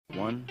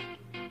1,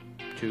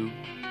 2,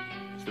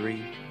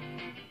 3.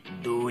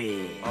 Do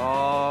it.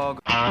 Oh.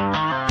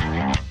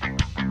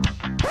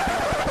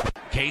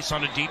 Case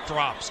on a deep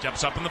drop,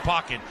 steps up in the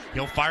pocket.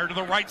 He'll fire to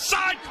the right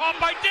side, caught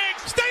by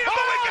Diggs. Stay up!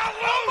 Oh, he got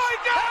loose! Oh, my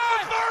God!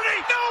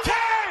 30! No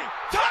way!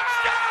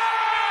 Touchdown!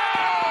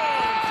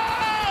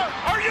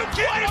 Are you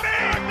kidding me?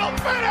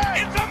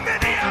 It's a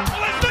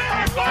Minneapolis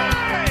miracle!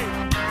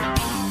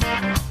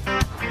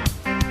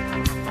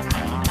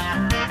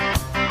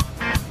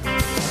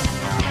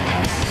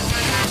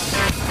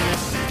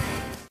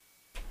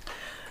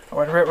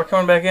 All right, we're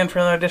coming back in for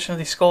another edition of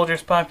the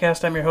Skoldiers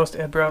podcast. I'm your host,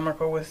 Ed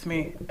Brownmarkle. With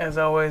me, as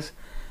always,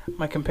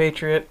 my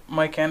compatriot,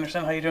 Mike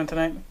Anderson. How you doing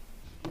tonight?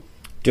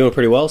 Doing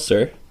pretty well,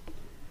 sir.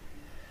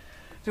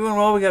 Doing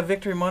well. We got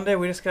Victory Monday.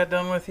 We just got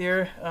done with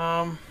here.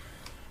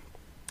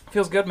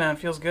 Feels good, man.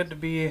 Feels good to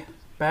be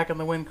back in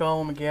the win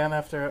column again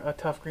after a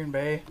tough Green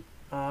Bay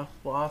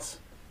loss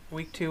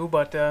week 2.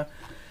 But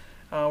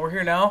we're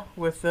here now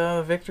with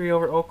the victory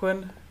over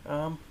Oakland.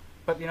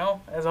 But, you know,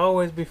 as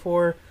always,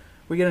 before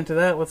we get into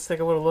that, let's take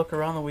a little look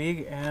around the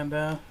league and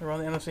around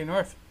the NFC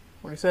North.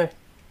 What do you say?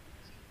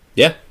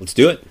 Yeah, let's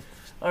do it.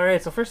 All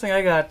right, so first thing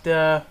I got,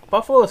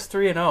 Buffalo is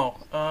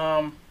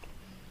 3-0.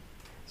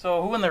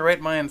 So who in their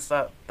right minds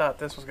thought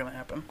this was going to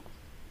happen?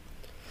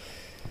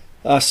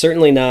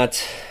 Certainly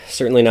not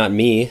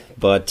me,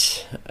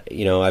 but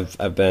you know,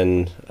 I've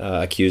been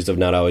accused of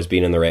not always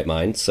being in the right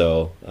mind,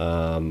 so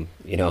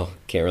you know,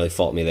 can't really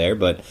fault me there.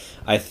 But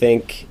I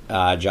think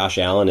Josh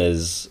Allen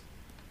is,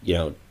 you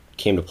know,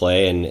 came to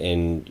play,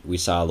 and we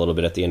saw a little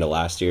bit at the end of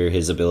last year.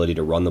 His ability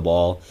to run the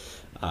ball,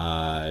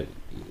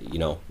 you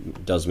know,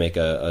 does make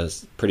a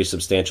pretty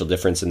substantial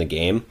difference in the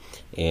game.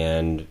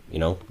 And you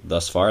know,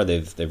 thus far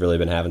they've really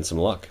been having some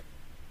luck.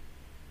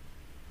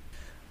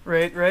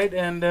 Right,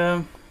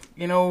 and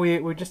you know,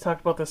 we just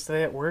talked about this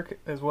today at work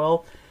as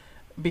well.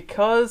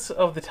 Because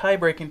of the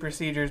tie-breaking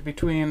procedures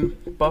between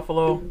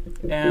Buffalo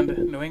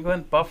and New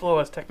England, Buffalo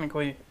is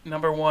technically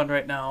number 1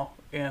 right now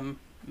in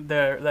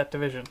that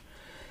division.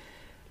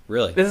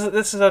 Really?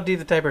 This is how deep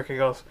the tiebreaker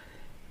goes.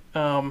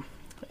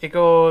 It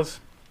goes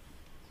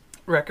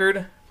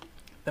record,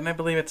 then I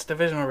believe it's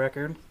divisional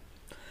record,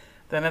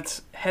 then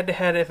it's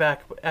head-to-head if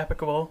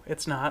applicable.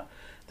 It's not.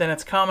 Then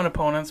it's common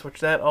opponents,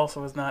 which that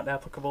also is not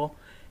applicable.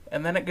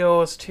 And then it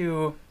goes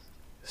to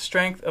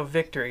strength of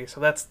victory. So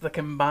that's the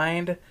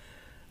combined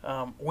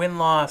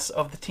win-loss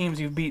of the teams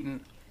you've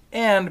beaten.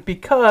 And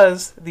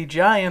because the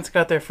Giants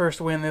got their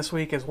first win this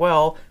week as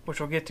well, which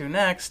we'll get to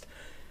next,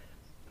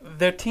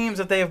 their teams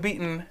that they have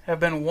beaten have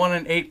been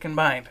 1-8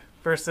 combined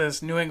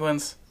versus New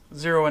England's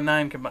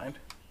 0-9 combined.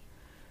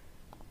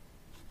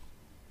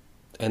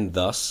 And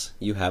thus,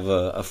 you have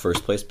a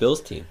first-place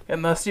Bills team. I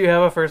think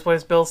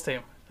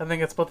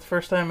it's about the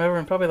first time ever,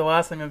 and probably the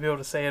last time you'll be able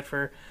to say it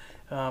for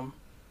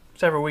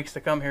several weeks to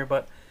come here.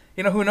 But,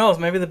 you know, who knows?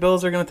 Maybe the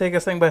Bills are going to take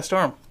this thing by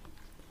storm.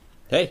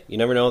 Hey, you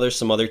never know. There's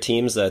some other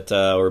teams that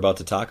we're about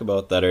to talk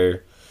about that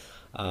are,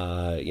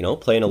 you know,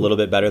 playing a little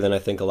bit better than I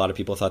think a lot of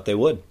people thought they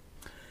would.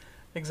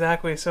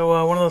 Exactly.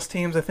 So one of those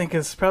teams I think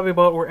is probably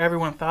about where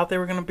everyone thought they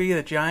were going to be,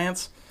 the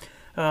Giants.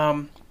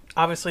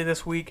 Obviously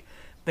this week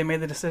they made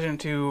the decision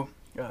to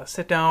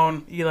sit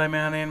down Eli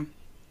Manning,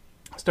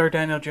 start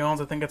Daniel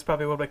Jones. I think it's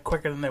probably a little bit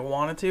quicker than they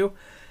wanted to.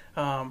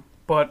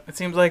 But it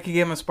seems like he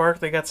gave them a spark.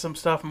 They got some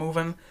stuff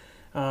moving.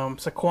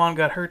 Saquon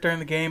got hurt during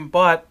the game,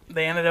 but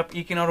they ended up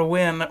eking out a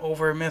win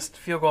over a missed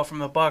field goal from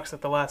the Bucs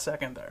at the last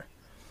second there.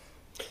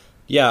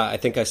 Yeah, I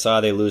think I saw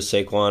they lose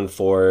Saquon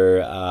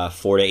for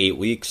 4 to 8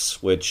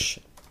 weeks, which,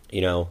 you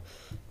know,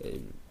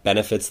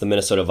 benefits the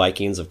Minnesota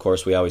Vikings. Of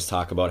course, we always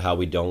talk about how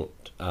we don't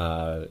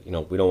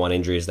want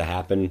injuries to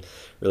happen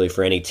really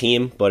for any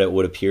team, but it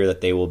would appear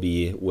that they will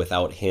be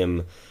without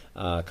him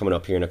coming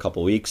up here in a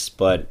couple weeks.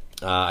 But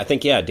I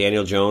think, yeah,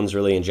 Daniel Jones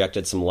really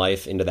injected some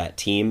life into that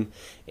team,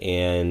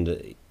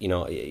 and you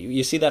know,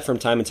 you see that from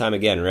time and time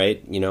again,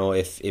 right? You know,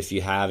 if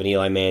you have an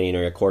Eli Manning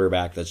or a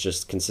quarterback that's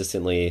just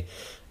consistently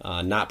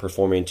not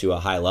performing to a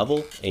high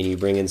level, and you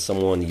bring in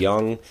someone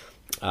young,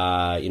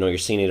 you know, you're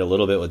seeing it a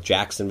little bit with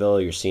Jacksonville.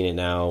 You're seeing it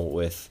now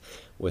with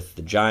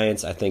the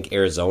Giants. I think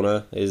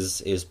Arizona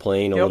is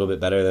playing a little bit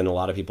better than a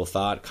lot of people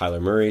thought.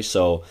 Kyler Murray.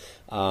 So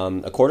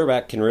a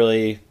quarterback can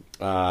really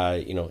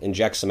you know,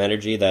 inject some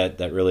energy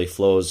that really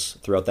flows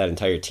throughout that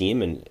entire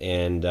team.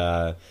 And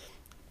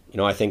you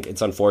know, I think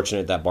it's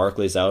unfortunate that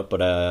Barkley's out,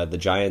 but the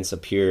Giants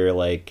appear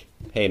like,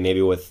 hey,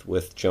 maybe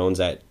with Jones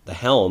at the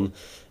helm,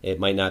 it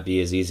might not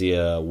be as easy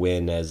a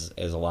win as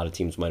a lot of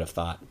teams might have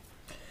thought.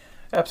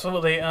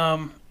 Absolutely.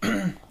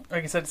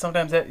 Like I said,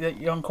 sometimes that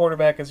young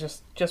quarterback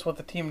is just what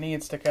the team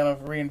needs to kind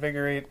of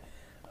reinvigorate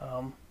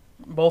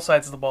both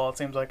sides of the ball, it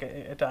seems like,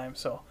 at times.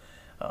 So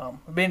it'll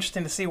be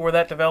interesting to see where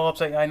that develops.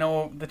 I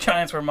know the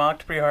Giants were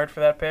mocked pretty hard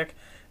for that pick.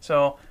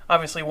 So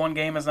obviously one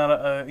game is not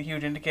a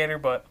huge indicator,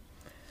 but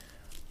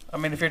I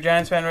mean, if you're a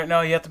Giants fan right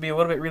now, you have to be a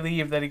little bit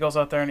relieved that he goes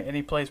out there and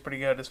he plays pretty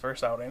good his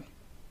first outing.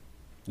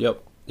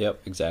 Yep,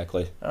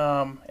 exactly.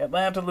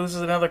 Atlanta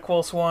loses another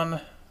close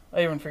one.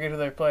 I even forget who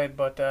they played,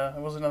 but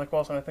it was another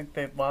close one. I think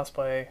they lost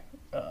by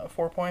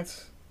 4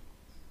 points.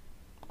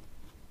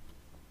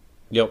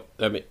 Yep.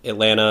 I mean,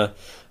 Atlanta,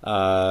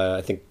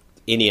 I think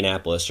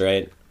Indianapolis,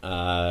 right?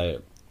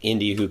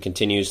 Indy, who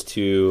continues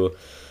to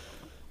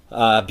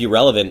be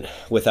relevant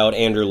without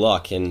Andrew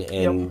Luck. And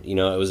Yep.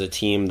 it was a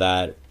team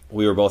that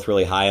we were both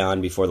really high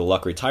on before the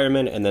Luck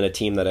retirement, and then a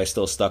team that I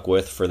still stuck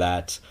with for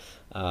that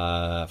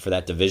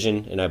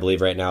division. And I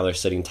believe right now they're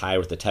sitting tied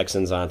with the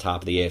Texans on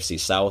top of the AFC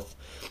South.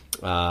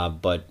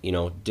 But,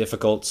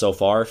 difficult so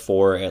far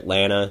for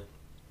Atlanta.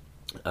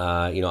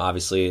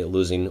 Obviously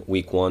losing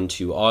week 1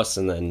 to us,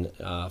 and then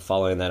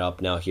following that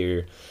up now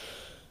here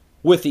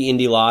with the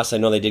Indy loss. I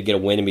know they did get a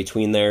win in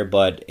between there,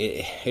 but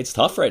it's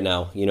tough right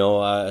now,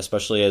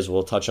 especially as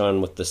we'll touch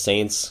on with the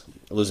Saints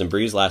losing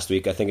Breeze last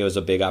week. I think it was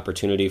a big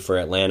opportunity for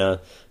Atlanta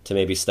to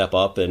maybe step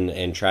up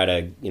and try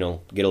to,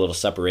 get a little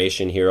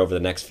separation here over the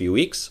next few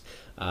weeks.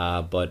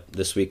 But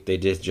this week they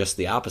did just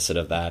the opposite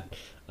of that,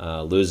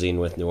 losing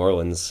with New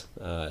Orleans,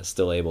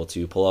 still able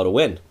to pull out a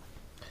win.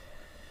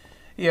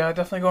 Yeah,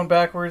 definitely going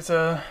backwards.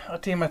 A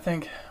team I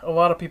think a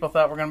lot of people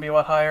thought were going to be a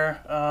lot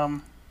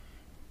higher.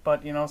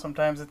 But,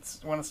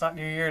 sometimes when it's not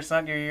your year, it's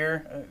not your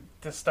year.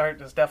 This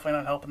start is definitely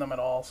not helping them at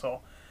all. So,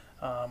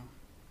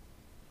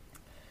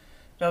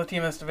 another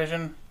team in this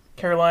division,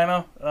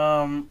 Carolina.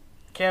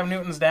 Cam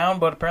Newton's down,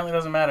 but apparently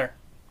doesn't matter.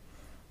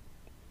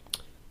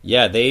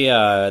 Yeah,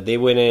 they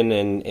went in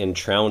and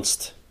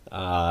trounced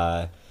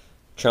Arizona,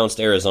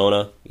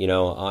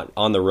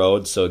 on the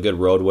road. So a good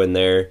road win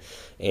there.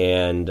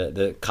 And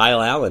the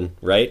Kyle Allen,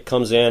 right,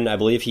 comes in. I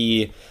believe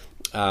he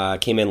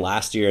came in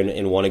last year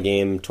and won a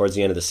game towards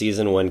the end of the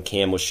season when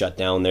Cam was shut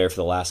down there for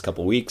the last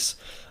couple weeks.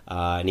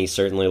 And he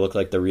certainly looked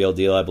like the real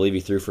deal. I believe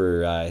he threw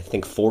for,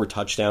 4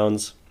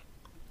 touchdowns.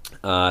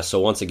 So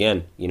once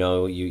again,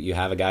 you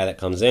have a guy that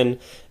comes in,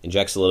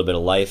 injects a little bit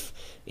of life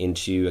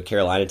into a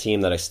Carolina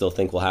team that I still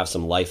think will have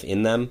some life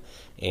in them,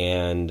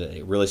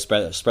 and really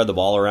spread the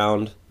ball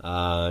around.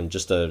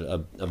 Just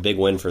a big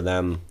win for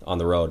them on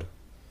the road.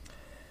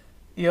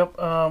 Yep,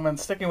 and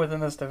sticking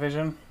within this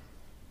division,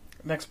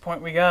 next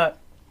point we got,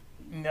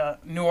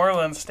 New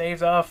Orleans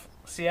staves off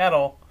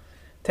Seattle.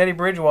 Teddy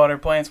Bridgewater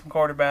playing some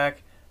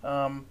quarterback,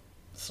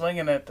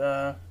 slinging it.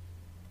 I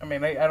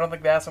don't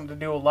think they asked him to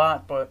do a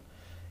lot, but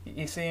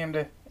he seemed,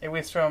 at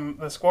least from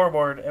the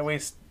scoreboard, at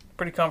least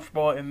pretty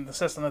comfortable in the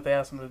system that they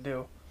asked him to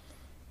do.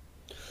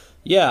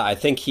 Yeah, I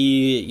think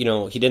he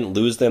didn't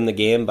lose them the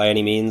game by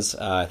any means.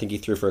 I think he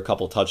threw for a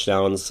couple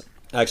touchdowns.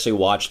 I actually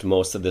watched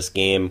most of this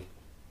game,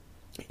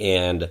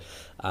 and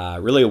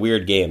really a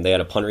weird game. They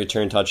had a punt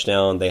return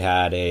touchdown. They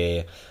had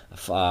a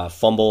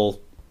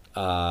fumble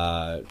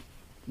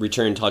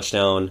return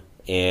touchdown,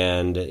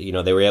 and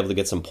they were able to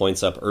get some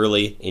points up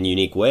early in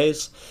unique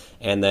ways.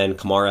 And then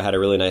Kamara had a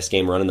really nice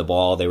game running the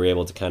ball. They were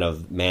able to kind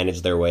of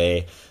manage their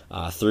way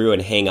through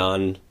and hang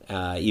on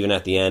even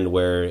at the end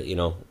where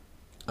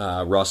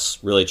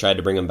Russ really tried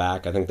to bring them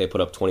back. I think they put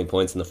up 20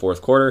 points in the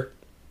fourth quarter,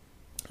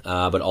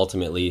 but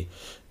ultimately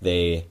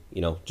they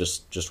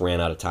just ran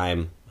out of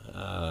time.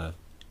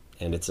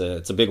 And it's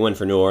a big win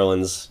for New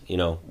Orleans,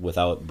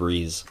 without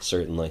Breeze,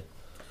 certainly.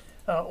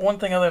 One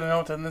thing other to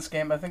note in this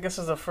game, I think this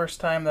is the first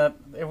time that,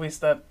 at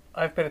least that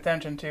I've paid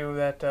attention to,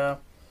 that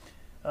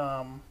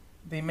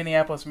the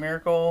Minneapolis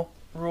Miracle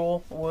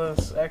rule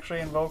was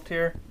actually invoked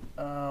here.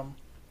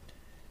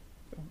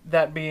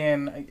 That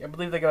being, I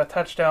believe they got a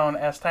touchdown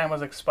as time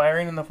was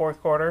expiring in the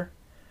fourth quarter.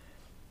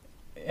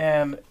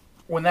 And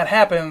when that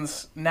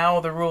happens,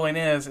 now the ruling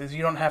is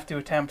you don't have to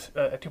attempt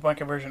a 2-point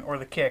conversion or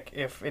the kick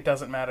if it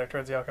doesn't matter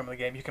towards the outcome of the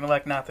game. You can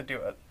elect not to do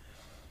it.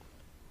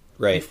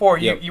 Right. Before,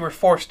 you were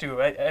forced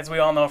to, as we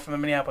all know from the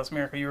Minneapolis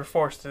Miracle, you were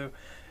forced to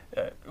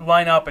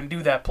line up and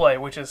do that play,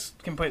 which is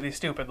completely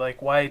stupid.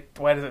 Like, why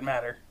does it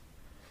matter?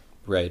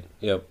 Right.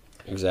 Yep.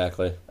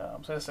 Exactly.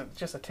 So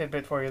just a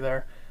tidbit for you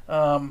there.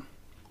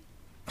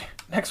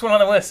 Next one on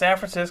the list, San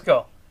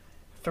Francisco,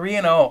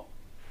 3-0,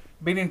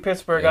 beating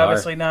Pittsburgh.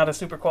 Obviously not a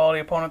super quality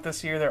opponent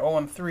this year. They're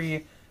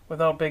 0-3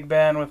 without Big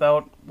Ben,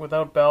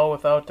 without Bell,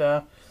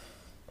 without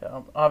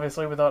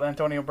obviously without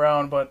Antonio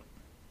Brown. But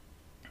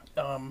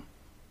San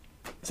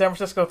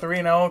Francisco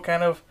 3-0,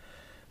 kind of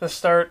the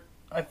start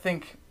I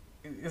think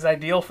is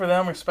ideal for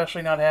them,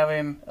 especially not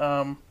having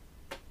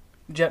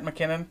Jet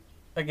McKinnon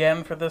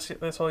again for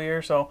this whole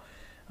year. So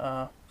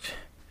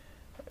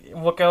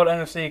look out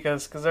NFC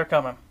because they're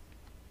coming.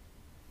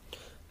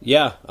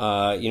 Yeah,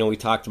 we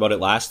talked about it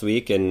last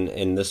week,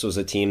 and this was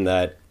a team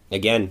that,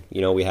 again,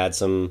 we had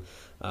some,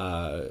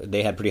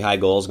 they had pretty high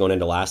goals going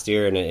into last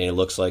year, and it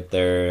looks like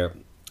they're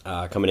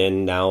coming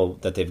in now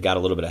that they've got a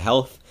little bit of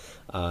health,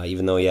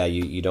 even though,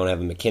 you don't have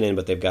a McKinnon,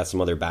 but they've got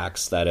some other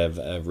backs that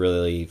have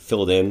really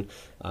filled in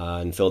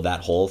and filled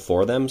that hole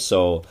for them,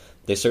 so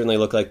they certainly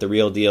look like the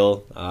real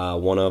deal.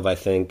 One of, I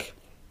think,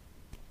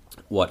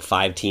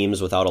 5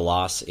 teams without a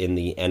loss in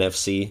the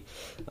NFC,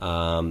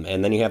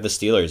 and then you have the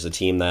Steelers, a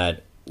team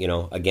that,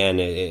 again,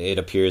 it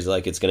appears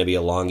like it's going to be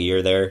a long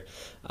year there.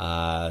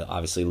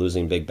 Obviously,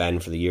 losing Big Ben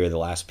for the year, the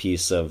last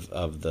piece of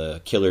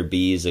the killer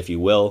bees, if you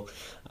will.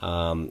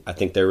 I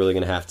think they're really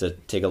going to have to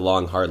take a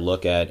long, hard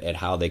look at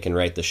how they can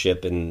right the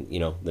ship in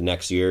the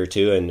next year or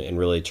two and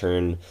really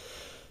turn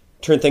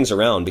turn things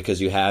around, because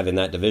you have in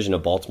that division a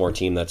Baltimore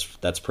team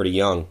that's pretty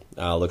young,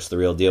 looks the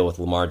real deal with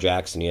Lamar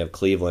Jackson. You have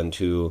Cleveland,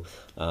 who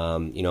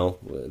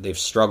they've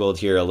struggled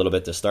here a little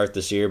bit to start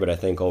this year, but I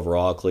think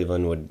overall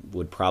Cleveland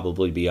would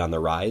probably be on the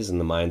rise in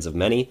the minds of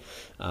many.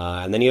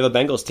 And then you have a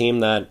Bengals team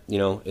that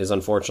is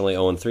unfortunately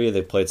 0-3.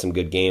 They've played some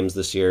good games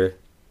this year.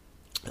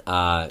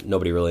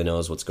 Nobody really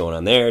knows what's going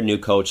on there. New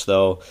coach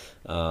though,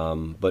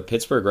 but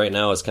Pittsburgh right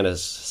now is kind of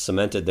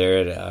cemented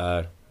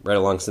there right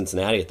along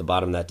Cincinnati at the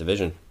bottom of that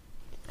division.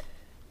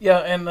 Yeah,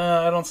 and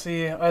I don't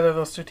see either of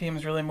those two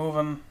teams really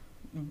moving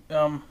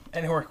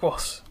anywhere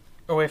close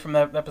away from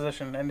that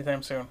position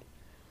anytime soon.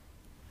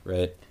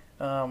 Right.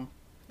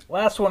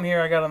 Last one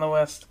here I got on the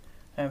West,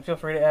 and feel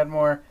free to add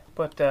more,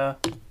 but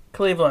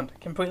Cleveland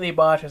completely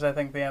botches, I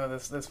think, the end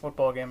of this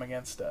football game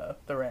against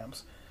the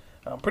Rams.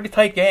 Pretty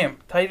tight game,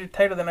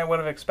 tighter than I would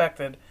have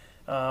expected.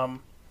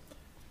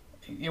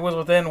 It was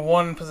within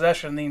one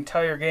possession the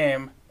entire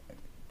game. At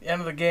the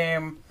end of the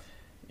game,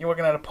 you're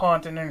looking at a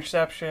punt and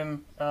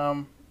interception.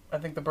 I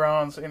think the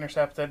Browns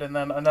intercepted, and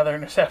then another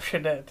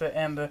interception to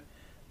end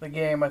the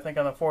game, I think,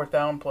 on the fourth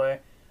down play.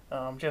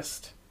 I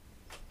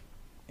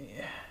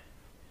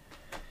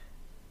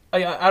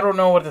don't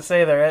know what to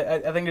say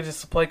there. I think it's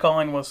just the play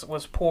calling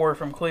was poor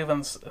from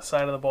Cleveland's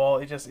side of the ball.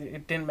 It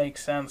didn't make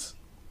sense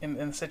in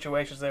the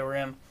situations they were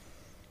in.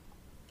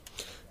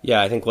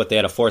 Yeah, I think they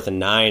had a 4th and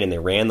 9, and they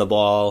ran the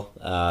ball.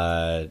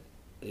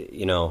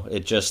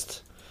 It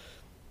just,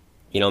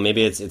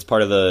 maybe it's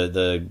part of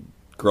the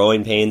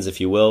growing pains,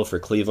 if you will, for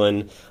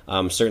Cleveland.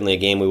 Certainly a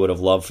game we would have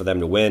loved for them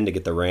to win, to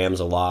get the Rams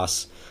a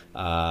loss.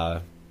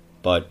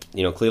 But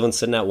Cleveland's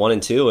sitting at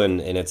 1-2,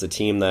 and it's a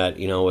team that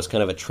was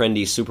kind of a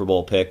trendy Super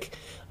Bowl pick.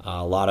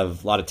 A lot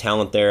of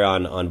talent there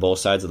on both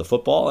sides of the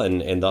football,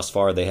 and thus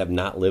far they have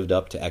not lived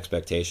up to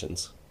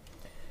expectations.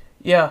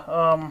 Yeah,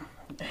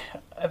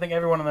 I think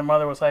everyone and their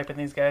mother was hyping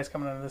these guys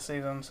coming into this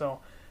season, so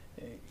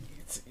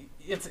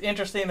it's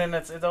interesting, and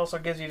it also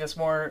gives you just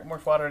more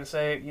fodder to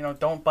say,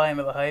 don't buy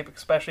into the hype,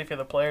 especially if you're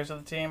the players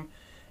of the team.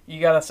 You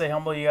got to stay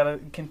humble. You got to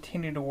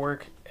continue to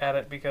work at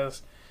it,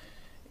 because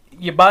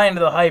you buy into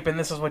the hype, and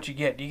this is what you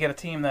get. You get a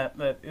team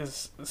that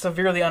is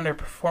severely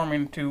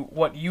underperforming to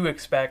what you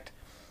expect,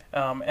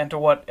 and to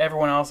what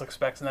everyone else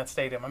expects in that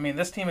stadium. I mean,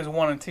 this team is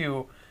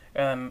 1-2,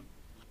 and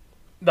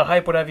the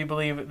hype would have you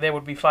believe they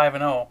would be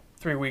 5-0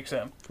 3 weeks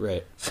in.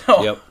 Right.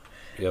 So,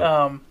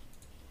 Yep.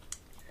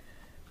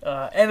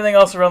 Anything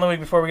else around the week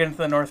before we get into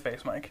the North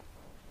Face, Mike?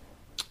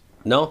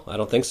 No, I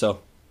don't think so.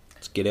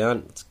 Let's get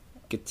on. Let's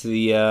get to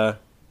the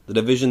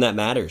division that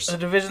matters. The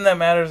division that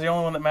matters, the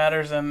only one that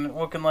matters, and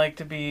looking like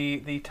to be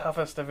the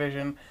toughest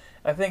division.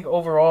 I think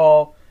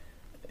overall,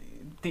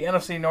 the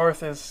NFC North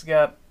has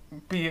got,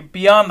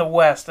 beyond the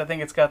West, I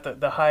think it's got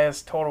the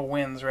highest total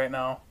wins right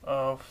now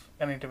of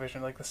any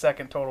division, like the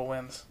second total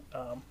wins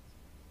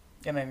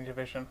in any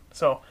division.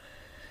 So,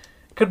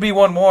 could be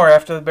one more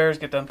after the Bears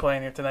get done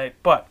playing here tonight.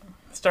 But,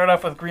 start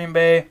off with Green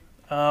Bay.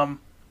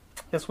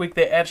 This week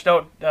they edged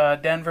out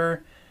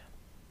Denver.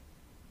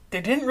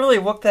 They didn't really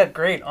look that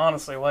great,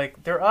 honestly.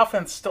 Like, their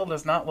offense still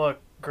does not look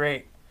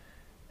great.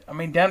 I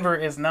mean, Denver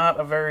is not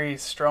a very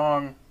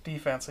strong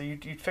defense, so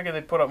you'd figure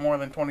they'd put up more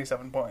than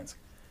 27 points.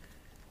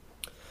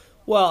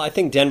 Well, I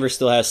think Denver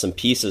still has some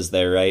pieces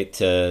there, right,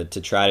 to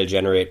try to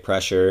generate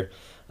pressure.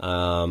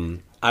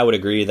 I would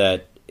agree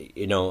that,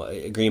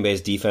 Green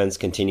Bay's defense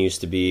continues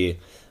to be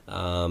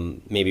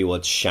maybe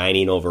what's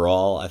shining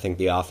overall. I think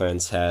the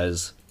offense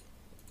has,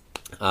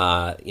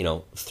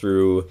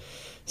 through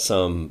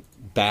some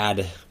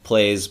bad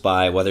plays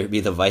by whether it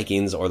be the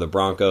Vikings or the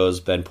Broncos,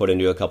 been put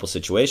into a couple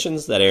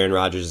situations that Aaron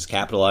Rodgers has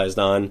capitalized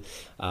on.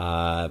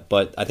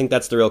 But I think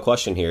that's the real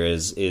question here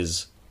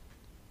is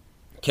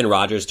can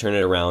Rodgers turn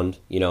it around,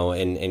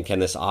 and can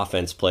this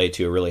offense play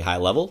to a really high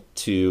level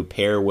to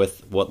pair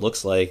with what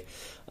looks like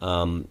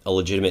a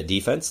legitimate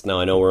defense? Now,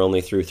 I know we're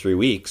only through 3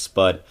 weeks,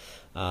 but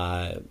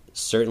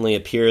certainly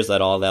appears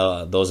that all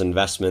those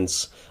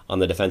investments on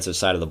the defensive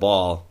side of the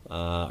ball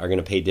are going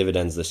to pay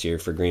dividends this year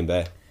for Green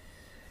Bay.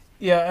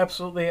 Yeah,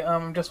 absolutely.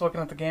 I'm just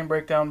looking at the game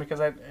breakdown because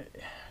I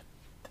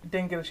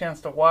didn't get a chance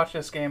to watch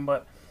this game,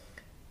 but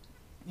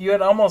you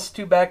had almost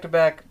 2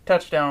 back-to-back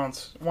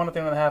touchdowns, one at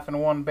the end of the half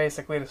and one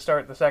basically to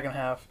start the second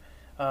half,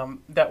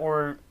 that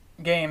were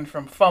gained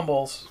from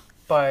fumbles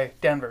by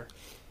Denver.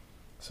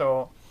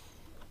 So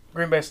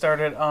Green Bay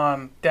started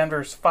on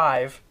Denver's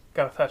 5,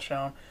 got a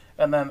touchdown,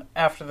 and then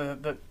after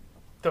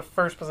the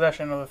first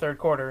possession of the third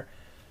quarter,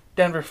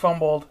 Denver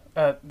fumbled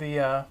at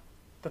the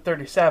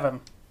 37,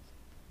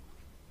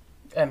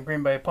 and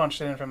Green Bay punched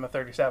it in from the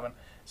 37.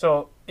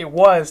 So it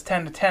was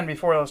 10-10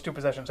 before those 2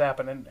 possessions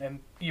happened, and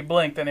you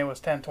blinked and it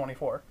was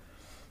 10-24.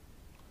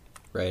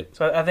 Right.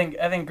 So I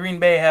think Green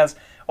Bay has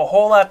a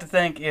whole lot to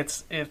thank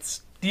its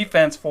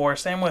defense for.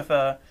 Same with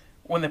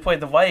when they played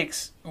the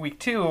Vikes week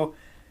 2,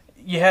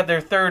 you had their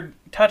third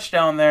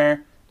touchdown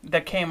there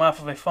that came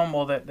off of a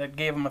fumble that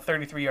gave them a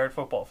 33-yard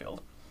football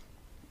field.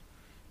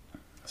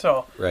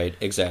 So right,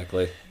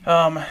 exactly.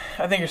 I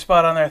think you're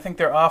spot on there. I think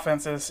their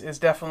offense is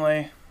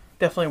definitely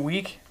definitely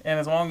weak, and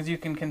as long as you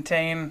can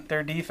contain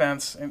their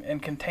defense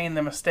and contain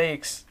the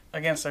mistakes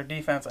against their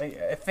defense,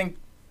 I think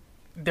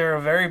they're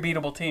a very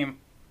beatable team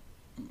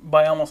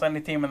by almost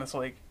any team in this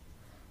league.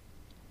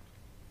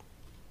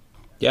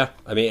 Yeah,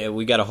 I mean,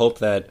 we got to hope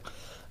that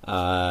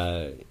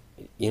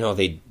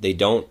they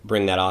don't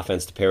bring that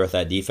offense to pair with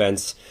that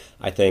defense.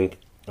 I think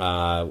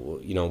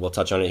we'll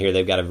touch on it here.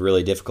 They've got a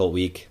really difficult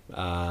week,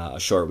 a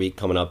short week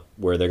coming up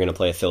where they're going to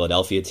play a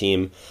Philadelphia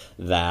team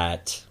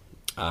that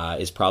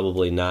is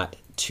probably not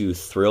too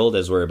thrilled,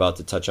 as we're about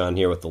to touch on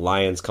here with the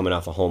Lions coming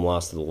off a home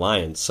loss to the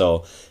Lions.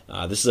 So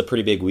this is a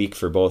pretty big week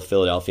for both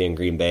Philadelphia and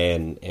Green Bay,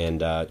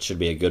 and it should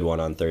be a good one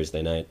on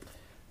Thursday night.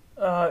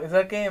 Is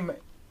that game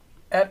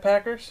at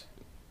Packers?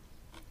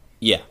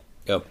 Yeah.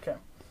 Yep.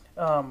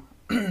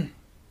 Okay.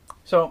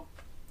 So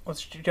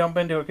let's jump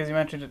into it because you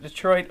mentioned it.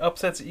 Detroit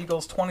upsets the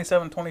Eagles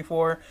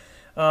 27-24.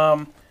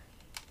 I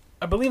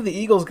believe the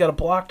Eagles got a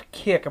blocked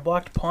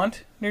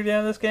punt near the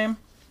end of this game,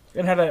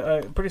 and had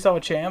a pretty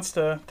solid chance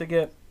to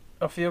get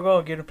a field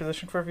goal, get in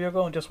position for a field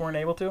goal, and just weren't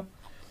able to.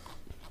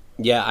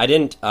 Yeah, I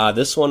didn't.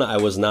 This one I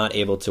was not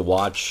able to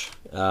watch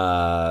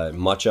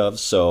much of,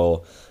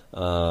 so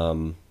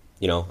I'm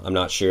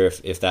not sure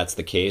if that's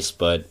the case,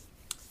 but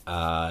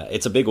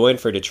it's a big win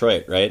for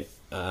Detroit, right?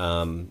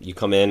 You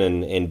come in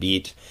and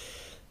beat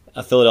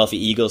a Philadelphia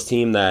Eagles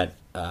team that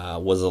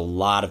was a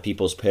lot of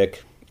people's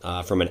pick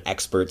from an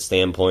expert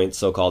standpoint,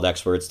 so-called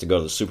experts, to go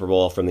to the Super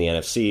Bowl from the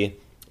NFC,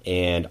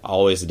 and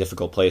always a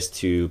difficult place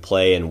to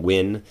play and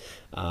win,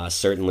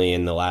 certainly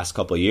in the last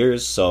couple of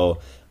years. So,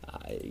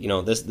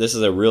 this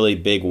is a really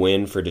big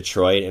win for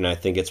Detroit, and I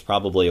think it's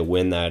probably a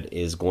win that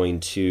is going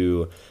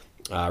to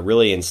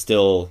really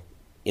instill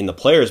in the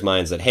players'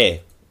 minds that,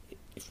 hey,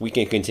 if we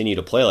can continue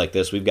to play like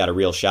this, we've got a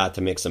real shot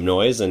to make some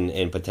noise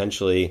and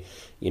potentially,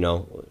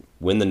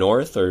 win the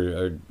North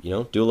or do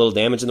a little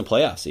damage in the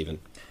playoffs even.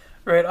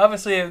 Right.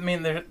 Obviously, I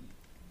mean,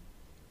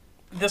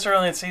 this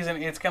early in the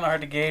season, it's kind of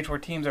hard to gauge where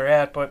teams are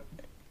at, but,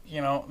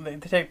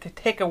 they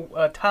take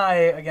a tie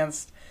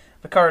against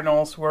the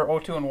Cardinals, who are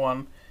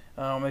 0-2-1.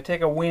 They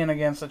take a win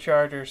against the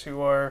Chargers,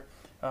 who are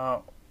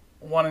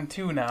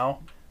 1-2 now.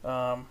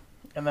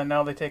 And then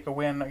now they take a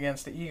win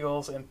against the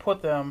Eagles and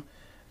put them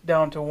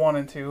down to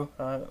 1-2.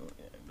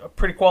 A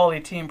pretty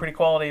quality team, pretty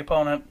quality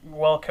opponent,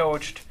 well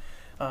coached.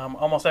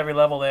 Almost every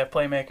level they have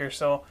playmakers.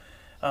 So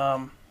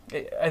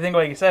I think,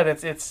 like you said,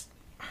 it's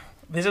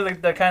these are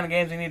the kind of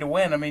games you need to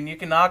win. I mean, you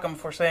can knock them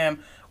for saying,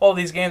 "Oh,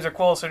 these games are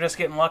close. They're just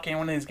getting lucky and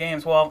winning these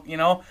games." Well,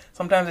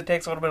 sometimes it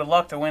takes a little bit of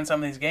luck to win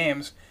some of these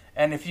games.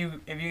 And if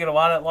you get a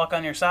lot of luck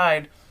on your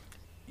side,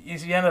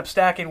 if you end up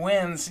stacking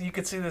wins, you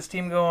could see this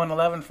team going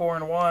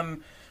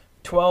 11-4-1,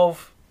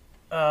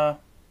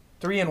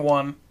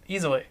 12-3-1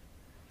 easily.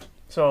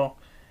 So,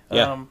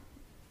 yeah.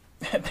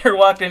 They're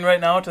locked in right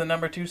now to the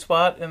number 2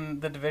 spot in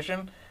the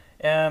division,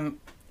 and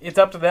it's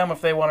up to them if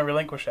they want to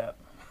relinquish that.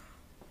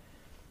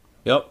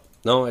 Yep.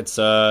 No, it's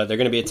they're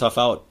going to be a tough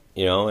out,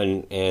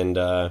 and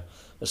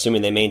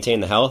assuming they maintain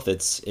the health,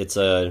 it's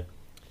a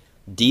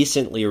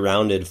decently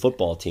rounded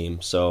football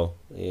team. So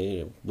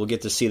we'll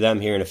get to see them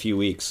here in a few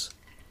weeks.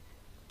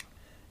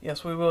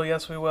 Yes, we will.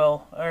 Yes, we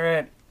will. All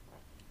right.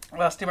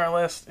 Last team on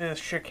our list is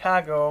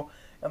Chicago,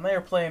 and they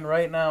are playing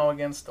right now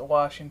against the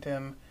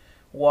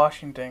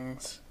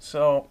Washingtons.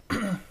 So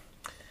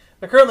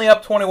they're currently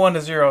up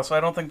 21-0, so I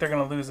don't think they're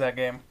going to lose that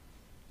game.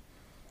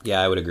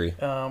 Yeah, I would agree.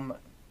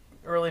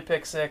 Early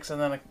pick 6, and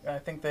then I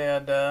think they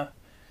had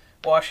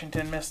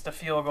Washington missed a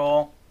field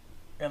goal,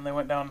 and they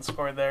went down and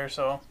scored there.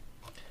 So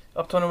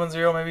up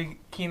 21-0, maybe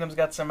Keenum's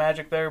got some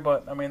magic there,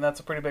 but I mean that's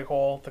a pretty big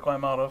hole to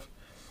climb out of.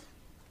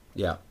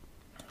 Yeah.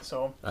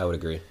 So I would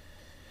agree.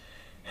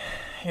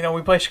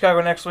 We play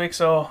Chicago next week,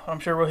 so I'm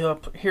sure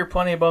we'll hear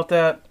plenty about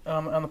that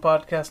on the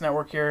podcast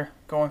network here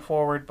going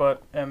forward.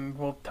 And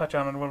we'll touch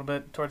on it a little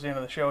bit towards the end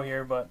of the show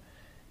here. But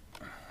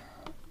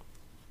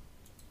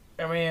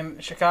I mean,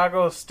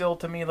 Chicago still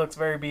to me looks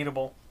very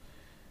beatable.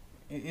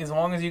 As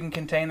long as you can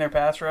contain their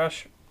pass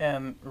rush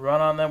and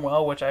run on them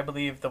well, which I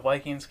believe the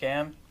Vikings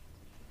can.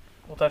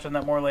 We'll touch on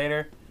that more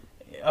later.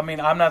 I mean,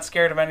 I'm not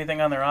scared of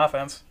anything on their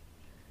offense.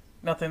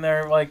 Nothing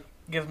there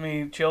gives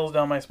me chills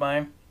down my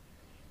spine.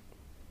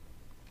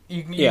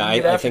 You can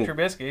get after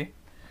Trubisky.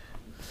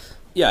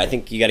 Yeah, I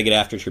think you got to get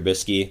after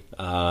Trubisky.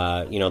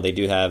 They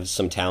do have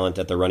some talent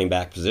at the running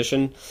back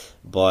position,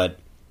 but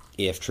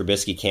if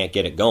Trubisky can't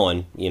get it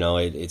going,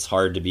 it's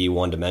hard to be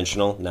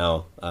one-dimensional.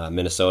 Now,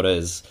 Minnesota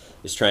is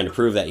trying to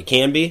prove that you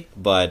can be,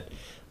 but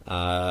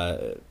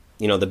the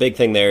big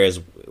thing there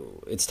is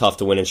it's tough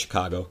to win in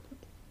Chicago.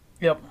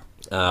 Yep.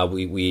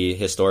 We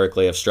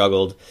historically have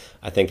struggled.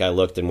 I think I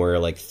looked and we're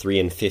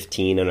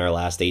 3-15 in our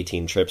last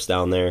 18 trips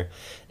down there,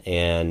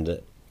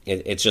 and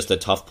it's just a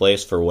tough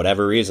place for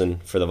whatever reason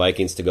for the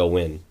Vikings to go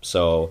win.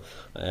 So,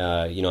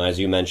 as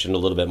you mentioned a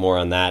little bit more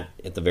on that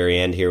at the very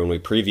end here when we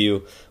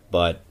preview,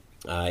 but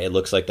it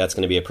looks like that's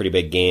going to be a pretty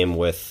big game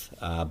with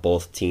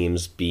both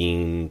teams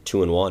being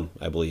 2-1,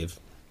 I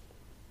believe.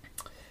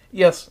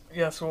 Yes,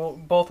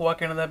 we'll both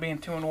walk into that being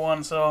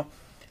 2-1. So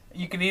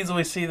you could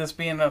easily see this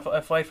being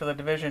a fight for the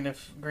division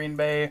if Green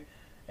Bay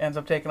ends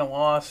up taking a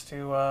loss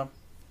to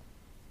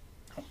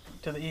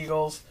the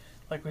Eagles.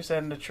 Like we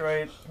said in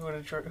Detroit,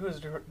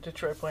 who's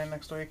Detroit playing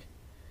next week?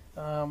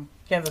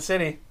 Kansas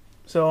City.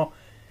 So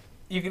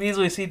you can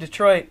easily see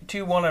Detroit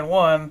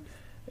 2-1-1,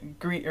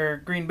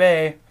 Green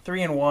Bay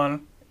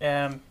 3-1,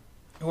 and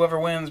whoever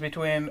wins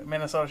between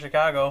Minnesota and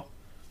Chicago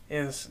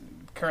is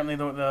currently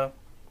the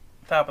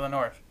top of the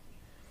North.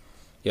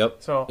 Yep.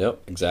 So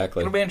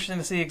exactly. It'll be interesting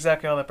to see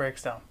exactly how that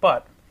breaks down.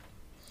 But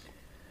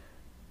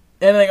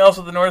anything else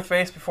with the North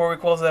face before we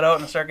close that out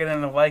and start getting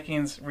into the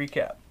Vikings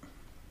recap?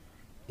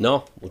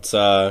 No, let's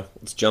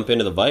jump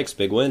into the Vikes.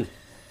 Big win.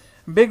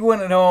 Big win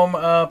at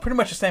home. Pretty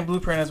much the same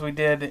blueprint as we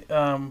did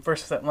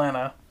versus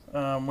Atlanta,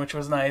 which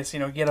was nice.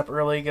 Get up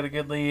early, get a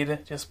good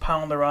lead, just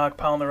pound the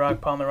rock.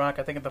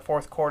 I think in the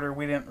fourth quarter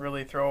we didn't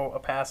really throw a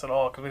pass at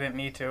all because we didn't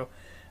need to.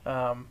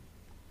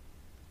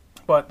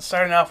 But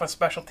starting off with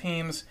special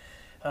teams,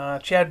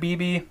 Chad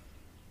Beebe,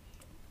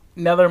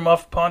 another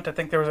muff punt. I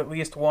think there was at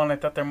least one. I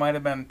thought there might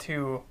have been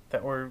two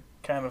that were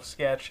kind of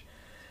sketch.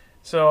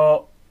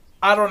 So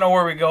I don't know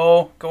where we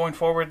go going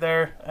forward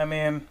there. I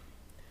mean,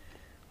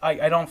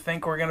 I don't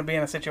think we're going to be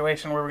in a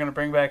situation where we're going to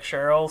bring back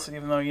Sherrills,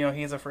 even though,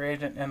 he's a free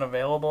agent and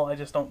available. I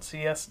just don't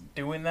see us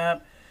doing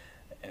that.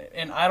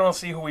 And I don't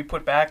see who we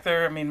put back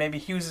there. I mean, maybe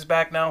Hughes is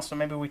back now, so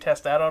maybe we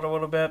test that out a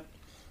little bit.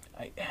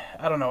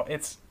 I don't know.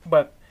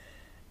 But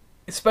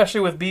especially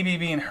with BB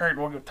being hurt,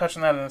 we'll touch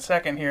on that in a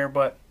second here,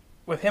 but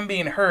with him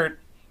being hurt,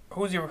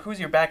 who's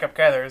your backup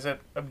guy there? Is it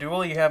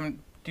Abdullah? You have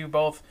him do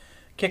both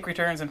kick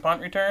returns and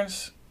punt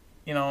returns?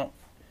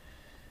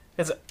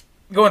 It's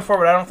going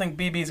forward, I don't think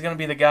BB is going to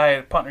be the guy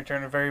at punt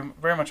return very,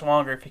 very much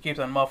longer if he keeps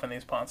on muffing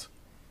these punts.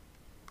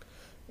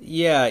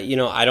 Yeah,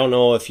 I don't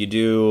know if you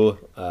do.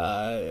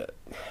 I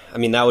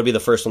mean, that would be the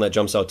first one that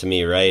jumps out to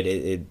me, right?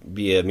 It'd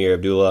be Amir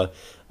Abdullah,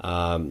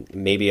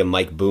 maybe a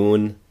Mike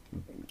Boone.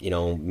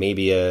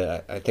 Maybe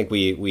I think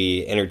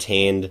we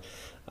entertained,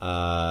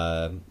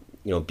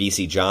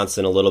 BC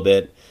Johnson a little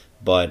bit,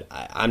 but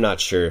I'm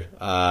not sure.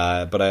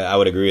 But I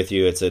would agree with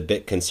you. It's a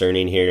bit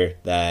concerning here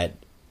that,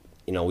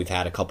 we've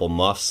had a couple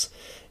muffs,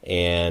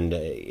 and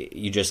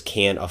you just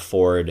can't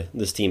afford,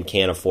 this team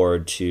can't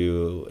afford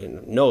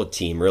to, no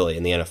team really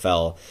in the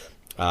NFL,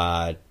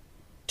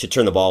 to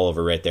turn the ball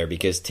over right there,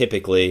 because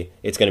typically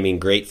it's going to mean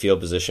great field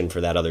position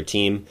for that other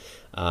team.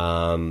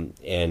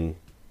 And,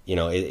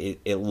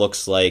 it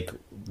looks like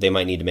they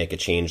might need to make a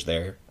change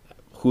there.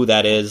 Who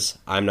that is,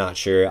 I'm not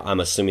sure.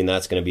 I'm assuming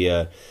that's going to be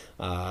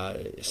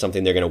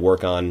something they're going to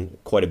work on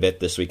quite a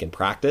bit this week in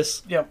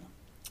practice. Yep.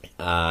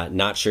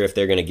 Not sure if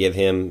they're going to give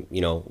him,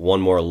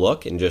 one more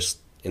look and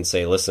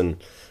say, listen,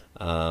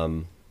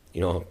 kind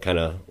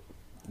of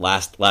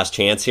last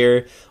chance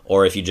here,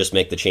 or if you just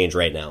make the change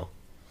right now.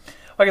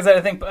 Like I said,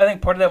 I think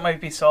part of that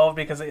might be solved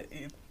because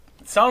it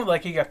sounded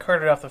like he got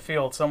carted off the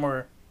field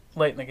somewhere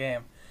late in the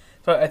game.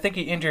 So I think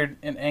he injured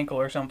an ankle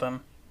or something.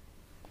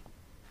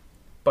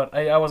 But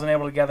I wasn't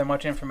able to gather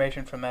much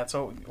information from that.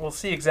 So we'll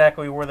see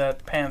exactly where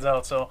that pans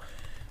out. So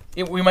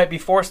we might be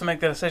forced to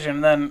make the decision,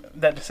 and then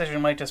that decision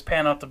might just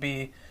pan out to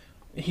be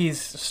he's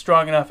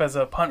strong enough as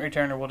a punt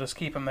returner, we'll just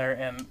keep him there,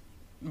 and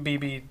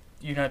BB,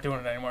 you're not doing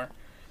it anymore.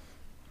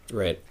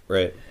 Right.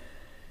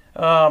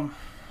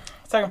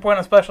 Second point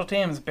on special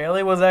teams,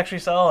 Bailey was actually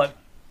solid.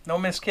 No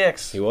missed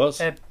kicks. He was.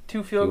 Had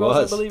 2 field goals,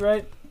 I believe,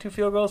 right? 2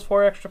 field goals,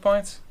 4 extra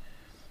points?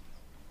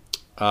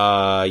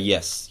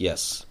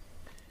 Yes.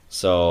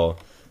 So,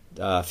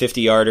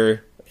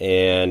 50-yarder,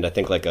 and I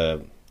think like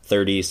a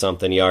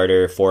 30-something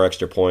yarder, 4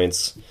 extra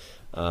points.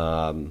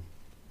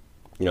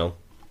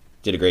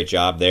 Did a great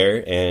job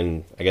there,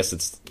 and I guess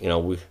it's,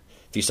 if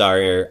you saw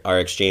our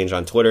exchange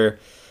on Twitter,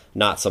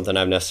 not something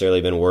I've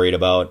necessarily been worried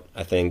about.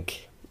 I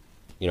think,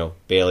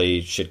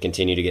 Bailey should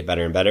continue to get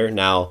better and better.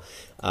 Now,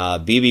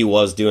 BB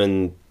was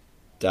doing,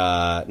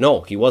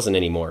 no, he wasn't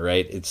anymore,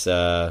 right? It's,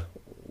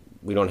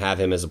 we don't have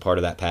him as a part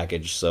of that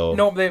package, so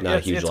not a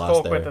huge loss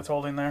it's there. that's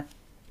holding there.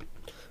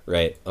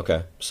 Right,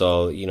 okay.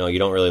 So, you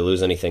don't really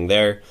lose anything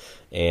there.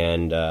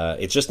 And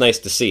it's just nice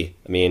to see.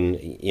 I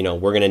mean,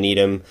 we're going to need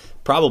him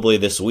probably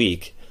this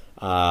week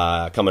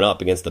coming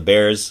up against the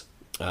Bears.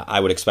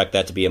 I would expect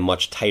that to be a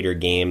much tighter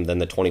game than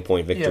the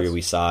 20-point victory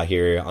we saw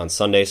here on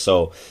Sunday.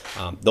 So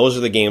those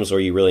are the games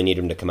where you really need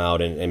him to come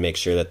out and make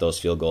sure that those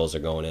field goals are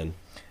going in.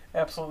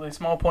 Absolutely.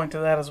 Small point to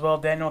that as well.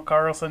 Daniel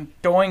Carlson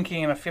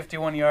doinking a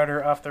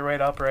 51-yarder off the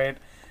right upright.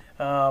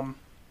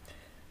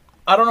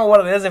 I don't know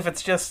what it is, if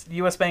it's just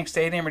U.S. Bank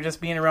Stadium or just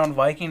being around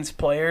Vikings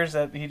players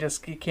that he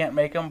can't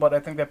make them, but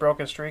I think that broke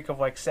a streak of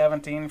like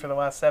 17 for the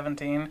last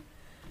 17,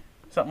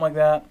 something like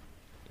that.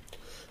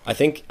 I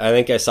think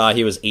I saw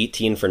he was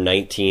 18 for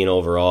 19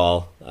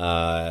 overall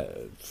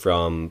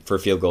for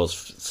field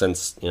goals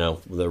since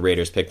the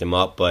Raiders picked him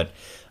up, but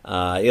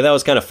that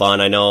was kind of fun.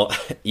 I know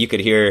you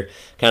could hear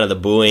kind of the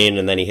booing,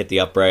 and then he hit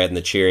the upright and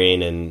the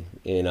cheering, and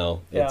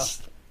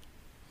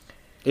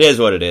it is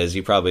what it is.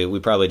 We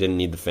probably didn't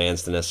need the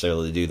fans to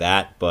necessarily do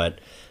that, but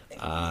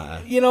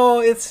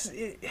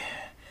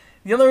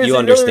The only reason,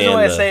 understand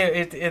why I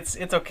say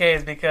it's okay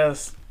is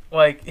because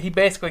like he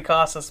basically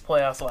cost us the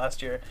playoffs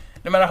last year.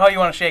 No matter how you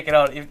want to shake it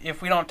out,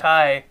 if we don't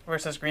tie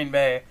versus Green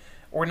Bay,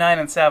 we're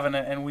 9-7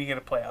 and we get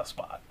a playoff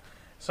spot.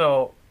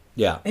 So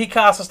yeah, he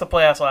cost us the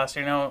playoffs last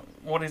year. You know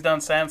what he's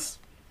done since?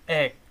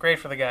 Hey, great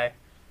for the guy.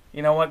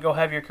 You know what? Go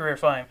have your career,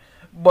 fine.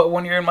 But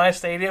when you're in my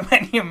stadium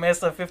and you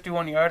miss a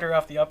 51-yarder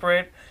off the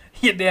upright,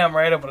 you damn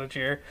right I'm gonna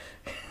cheer.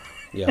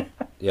 Yeah.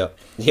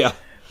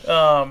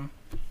 All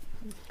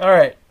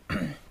right.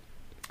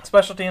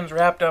 Special teams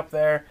wrapped up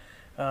there.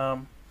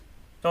 Don't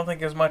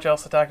think there's much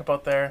else to talk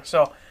about there.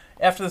 So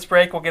after this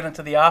break, we'll get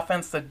into the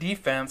offense, the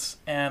defense,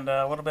 and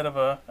a little bit of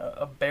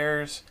a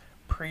Bears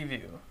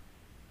preview.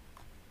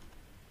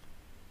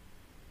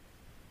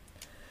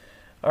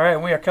 All right,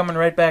 we are coming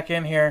right back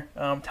in here.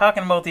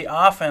 Talking about the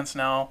offense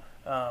now.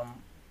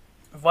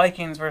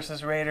 Vikings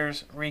versus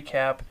Raiders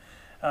recap.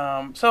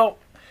 So,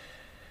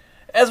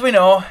 as we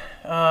know,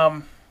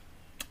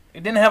 we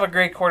didn't have a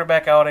great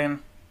quarterback outing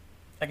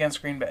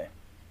against Green Bay.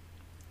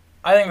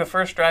 I think the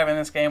first drive in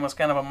this game was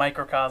kind of a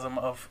microcosm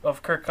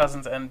of Kirk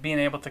Cousins and being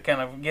able to kind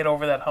of get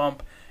over that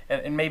hump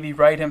and maybe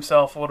right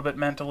himself a little bit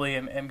mentally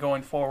and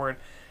going forward.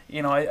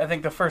 You know, I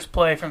think the first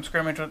play from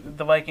scrimmage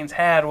the Vikings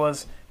had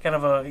was kind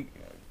of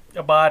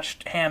a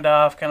botched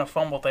handoff, kind of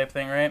fumble type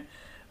thing, right?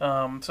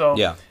 So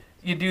yeah.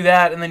 You do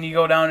that, and then you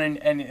go down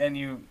and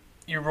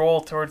you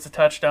roll towards the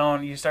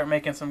touchdown. You start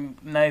making some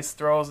nice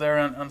throws there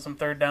on some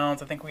third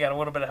downs. I think we got a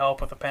little bit of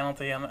help with the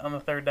penalty on the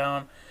third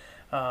down,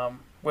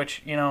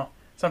 which, you know,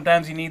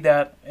 sometimes you need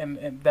that,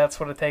 and that's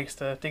what it takes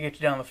to get you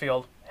down the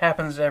field.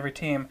 Happens to every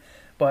team.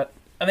 But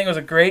I think it was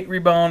a great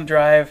rebound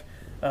drive,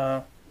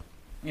 you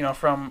know,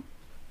 from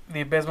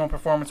the abysmal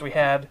performance we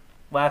had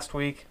last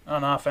week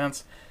on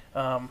offense.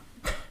 I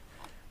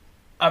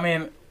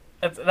mean,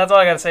 that's all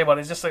I got to say about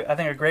it. It's just, I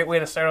think, a great way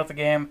to start out the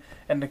game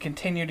and to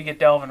continue to get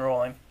Dalvin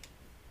rolling.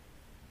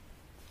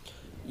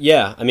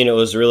 Yeah, I mean, it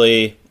was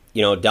really,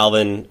 you know,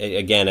 Dalvin,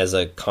 again, as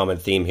a common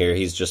theme here,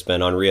 he's just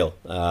been unreal.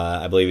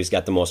 I believe he's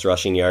got the most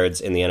rushing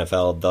yards in the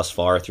NFL thus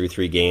far through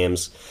 3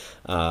 games.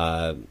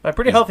 By a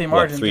pretty healthy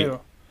margin, too.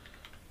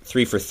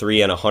 3 for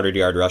 3 and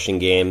 100-yard rushing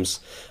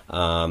games.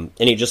 And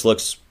he just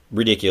looks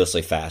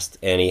ridiculously fast.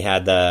 And he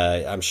had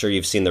I'm sure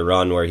you've seen the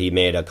run where he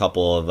made a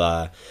couple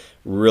of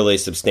really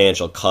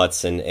substantial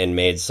cuts and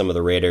made some of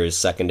the Raiders'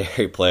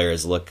 secondary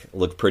players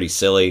look pretty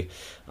silly.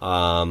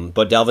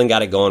 But Dalvin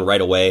got it going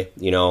right away,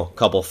 you know, a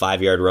couple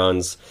 5-yard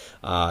runs.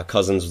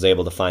 Cousins was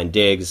able to find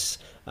Diggs.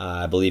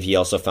 I believe he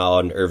also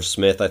found Irv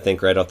Smith, I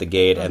think, right out the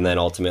gate. And then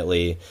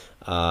ultimately,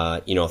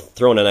 you know,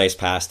 throwing a nice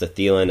pass to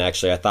Thielen.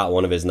 Actually, I thought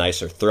one of his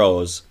nicer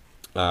throws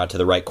to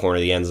the right corner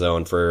of the end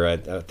zone for, I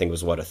think it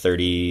was, a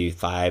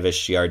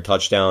 35-ish yard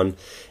touchdown.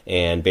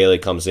 And Bailey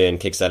comes in,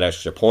 kicks that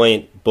extra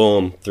point.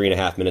 Boom,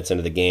 3.5 minutes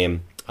into the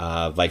game.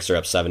 Vikes are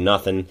up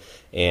 7-0.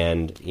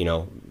 And, you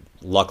know,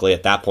 luckily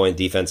at that point,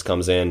 defense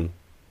comes in,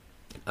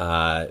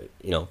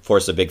 you know,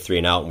 force a big 3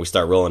 and out, and we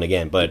start rolling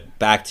again. But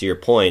back to your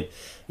point,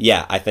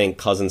 yeah, I think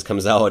Cousins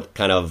comes out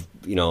kind of,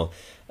 you know,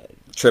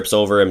 trips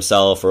over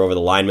himself or over the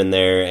lineman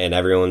there, and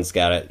everyone's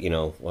got it, you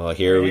know, well,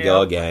 here we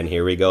go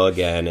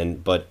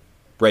again. But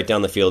right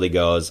down the field he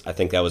goes. I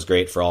think that was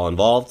great for all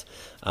involved.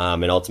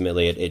 And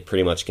ultimately, it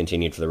pretty much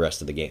continued for the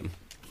rest of the game.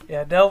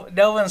 Yeah,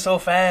 Delvin's so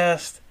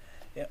fast.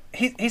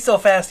 He's so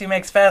fast, he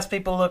makes fast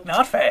people look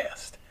not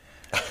fast.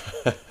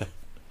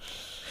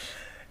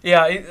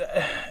 Yeah,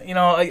 you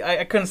know,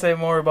 I couldn't say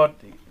more about...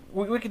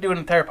 We could do an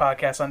entire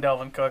podcast on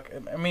Dalvin Cook.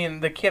 I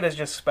mean, the kid is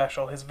just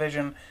special. His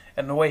vision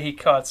and the way he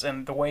cuts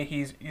and the way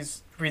he's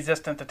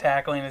resistant to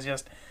tackling is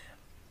just...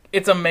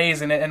 It's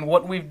amazing. And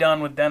what we've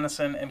done with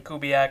Dennison and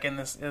Kubiak in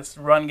this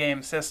run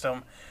game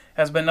system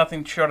has been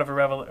nothing short of a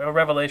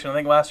revelation. I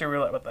think last year we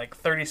were like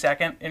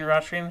 32nd in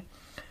rushing.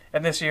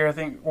 And this year I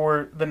think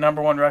we're the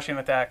number 1 rushing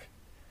attack.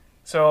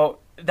 So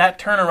that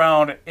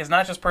turnaround is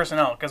not just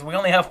personnel, because we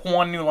only have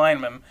 1 new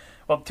lineman.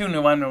 Well, 2 new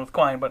linemen with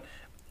Klein, but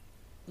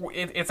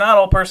it's not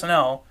all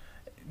personnel.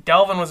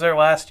 Dalvin was there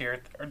last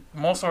year.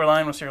 Most of our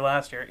line was here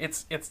last year.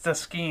 It's the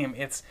scheme.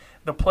 It's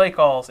the play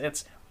calls.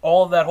 It's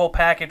all of that whole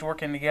package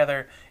working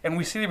together. And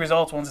we see the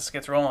results once this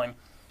gets rolling.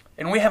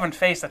 And we haven't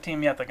faced a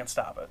team yet that can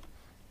stop it.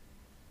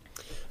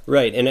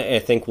 Right, and I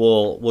think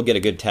we'll get a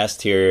good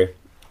test here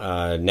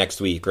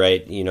next week,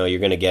 right? You know, you're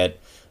going to get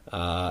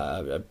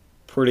a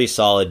pretty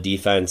solid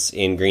defense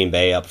in Green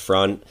Bay up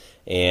front.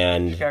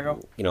 And,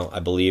 Chicago. You know, I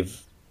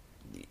believe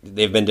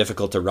they've been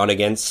difficult to run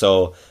against,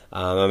 so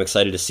I'm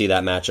excited to see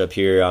that matchup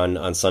here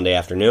on Sunday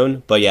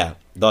afternoon. But yeah,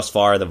 thus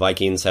far the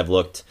Vikings have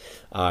looked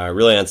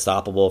really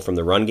unstoppable from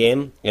the run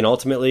game, and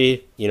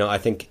ultimately, you know, I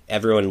think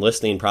everyone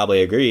listening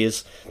probably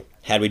agrees,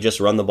 had we just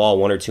run the ball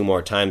 1 or 2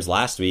 more times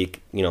last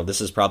week, you know,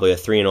 this is probably a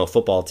 3-0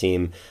 football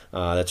team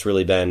that's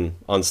really been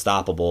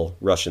unstoppable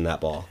rushing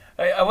that ball.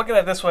 I look at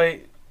it this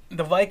way.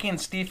 The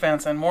Vikings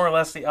defense and more or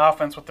less the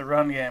offense with the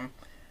run game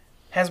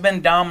has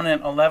been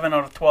dominant 11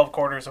 out of 12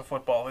 quarters of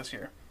football this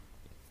year.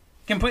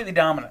 Completely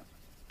dominant.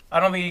 I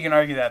don't think you can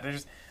argue that.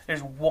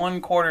 There's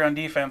 1 quarter on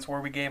defense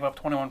where we gave up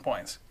 21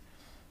 points.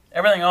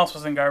 Everything else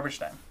was in garbage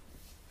time.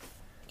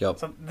 Yep.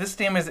 So this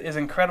team is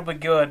incredibly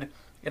good,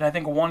 and I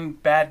think one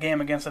bad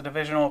game against a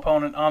divisional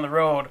opponent on the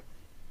road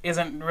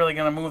isn't really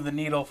going to move the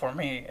needle for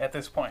me at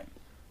this point.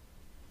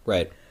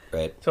 Right.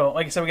 So,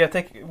 like I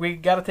said, we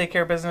got to take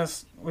care of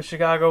business with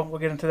Chicago. We'll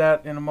get into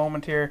that in a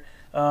moment here.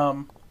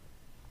 So,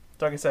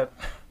 like I said,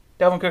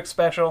 Dalvin Cook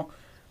special.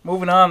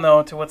 Moving on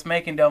though to what's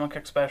making Dalvin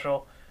Cook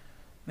special,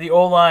 the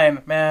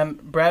O-line, man.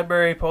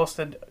 Bradbury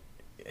posted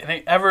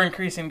an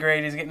ever-increasing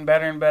grade. He's getting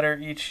better and better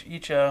each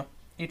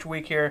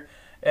week here.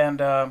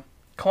 And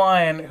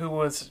Klein, who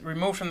was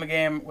removed from the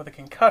game with a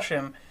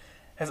concussion,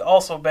 has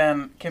also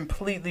been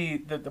completely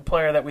the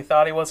player that we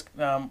thought he was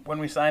when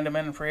we signed him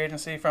in free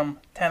agency from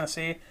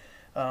Tennessee.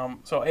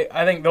 So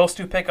I think those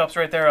two pickups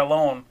right there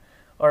alone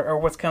are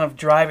what's kind of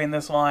driving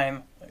this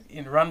line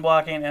in run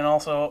blocking and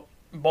also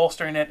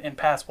bolstering it in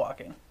pass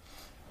blocking.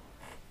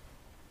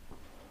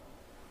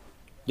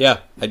 Yeah,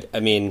 I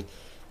mean,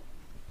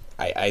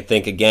 I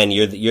think again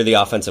you're the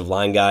offensive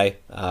line guy.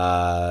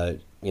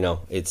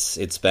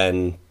 It's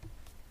been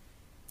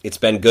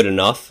good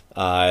enough.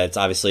 It's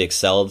obviously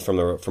excelled from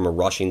a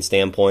rushing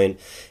standpoint,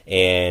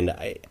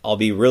 and I'll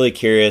be really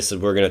curious.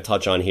 We're going to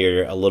touch on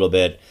here a little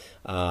bit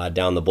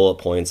down the bullet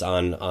points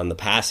on the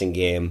passing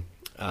game.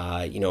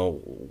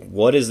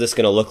 What is this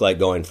going to look like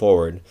going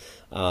forward?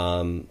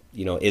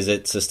 Is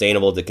it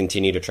sustainable to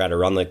continue to try to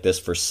run like this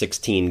for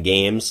 16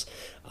 games?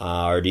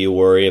 Or do you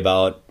worry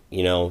about,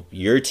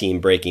 your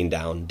team breaking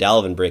down,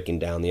 Dalvin breaking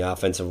down, the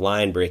offensive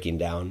line breaking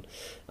down?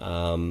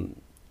 I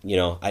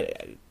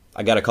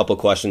got a couple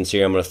questions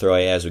here I'm going to throw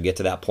at you as we get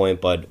to that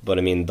point, but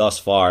I mean, thus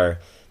far,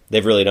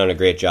 they've really done a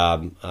great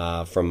job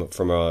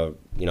from a,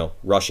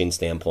 rushing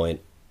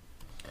standpoint.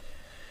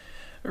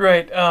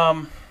 Right.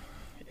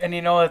 And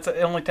it's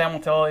the only time will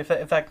tell if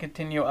that can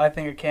continue. I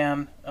think it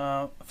can.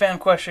 Fan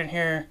question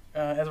here,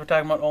 as we're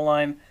talking about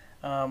O-line.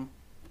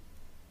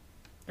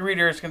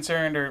 Reader is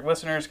concerned, or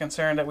listener is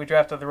concerned, that we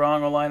drafted the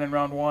wrong O-line in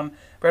round 1.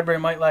 Bradbury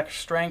might lack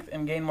strength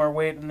and gain more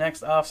weight in the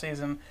next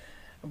offseason,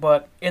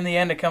 but in the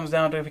end it comes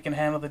down to if he can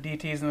handle the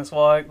DTs in this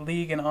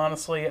league, and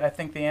honestly, I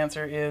think the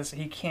answer is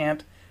he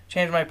can't.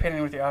 Change my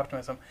opinion with your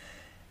optimism.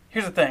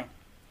 Here's the thing.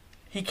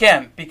 He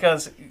can,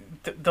 because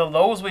the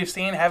lows we've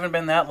seen haven't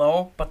been that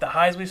low, but the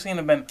highs we've seen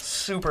have been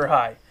super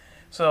high.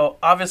 So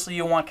obviously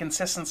you want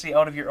consistency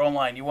out of your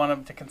O-line. You want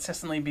him to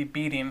consistently be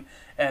beating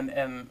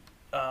and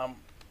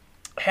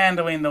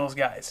handling those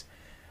guys.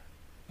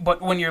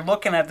 But when you're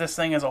looking at this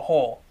thing as a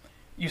whole,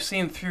 you've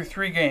seen through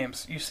 3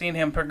 games, you've seen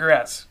him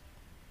progress,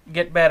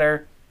 get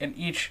better in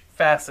each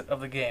facet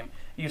of the game.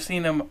 You've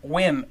seen him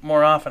win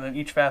more often in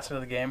each facet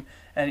of the game,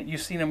 and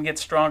you've seen him get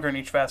stronger in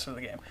each facet of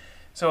the game.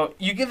 So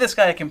you give this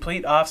guy a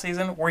complete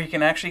offseason where he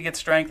can actually get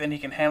strength and he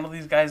can handle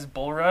these guys'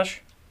 bull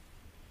rush.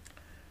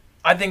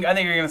 I think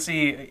you're going to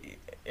see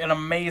an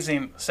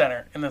amazing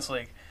center in this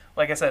league.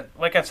 Like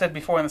I've said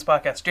before in this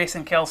podcast,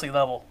 Jason Kelsey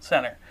level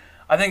center.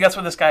 I think that's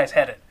where this guy is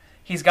headed.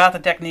 He's got the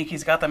technique,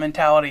 he's got the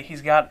mentality,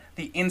 he's got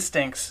the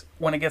instincts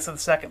when it gets to the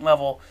second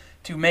level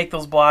to make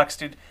those blocks,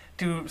 to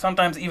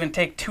sometimes even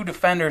take 2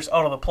 defenders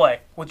out of the play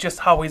with just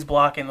how he's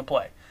blocking the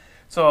play.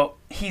 So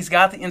he's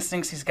got the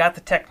instincts, he's got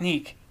the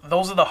technique.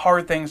 Those are the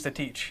hard things to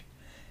teach.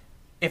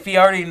 If he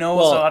already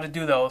knows how to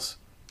do those,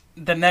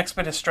 the next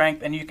bit is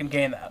strength, and you can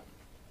gain that.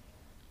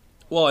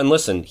 Well, and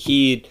listen,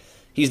 he's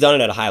done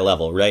it at a high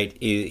level, right?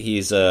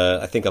 He's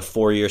I think a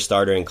 4-year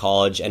starter in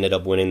college, ended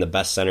up winning the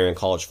best center in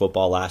college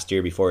football last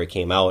year before he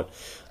came out.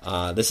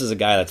 This is a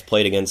guy that's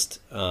played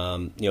against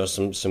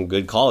some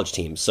good college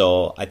teams.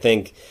 So I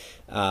think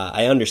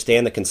I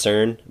understand the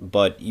concern,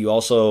 but you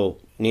also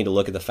need to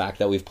look at the fact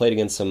that we've played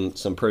against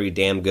some pretty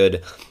damn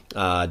good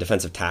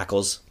defensive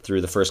tackles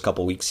through the first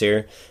couple weeks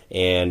here,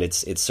 and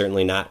it's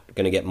certainly not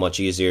going to get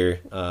much easier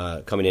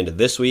coming into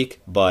this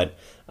week. But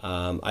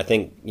I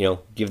think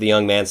give the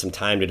young man some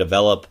time to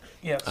develop.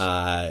 Yes.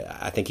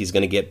 I think he's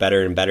going to get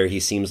better and better. He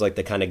seems like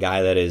the kind of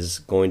guy that is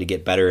going to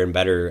get better and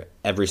better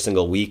every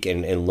single week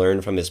and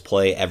learn from his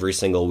play every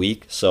single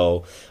week.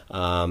 So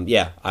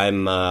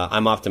I'm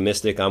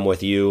optimistic. I'm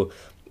with you.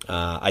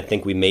 I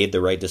think we made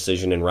the right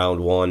decision in round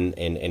 1,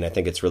 and I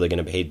think it's really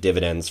going to pay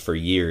dividends for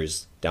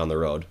years down the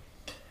road.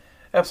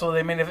 Absolutely.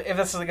 I mean, if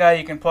this is a guy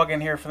you can plug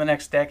in here for the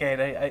next decade,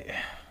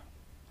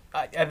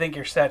 I think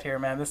you're set here,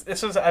 man.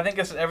 This is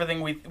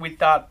everything we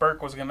thought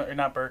Burke was gonna, or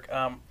not Burke,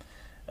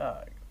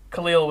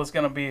 Khalil was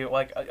gonna be,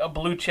 like a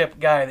blue chip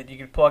guy that you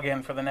could plug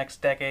in for the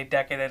next decade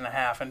and a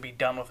half, and be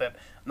done with it,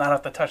 not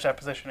have to touch that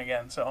position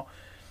again. So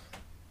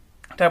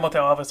time will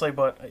tell, obviously,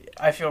 but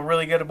I feel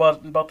really good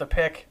about the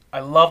pick. I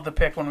loved the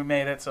pick when we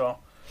made it, so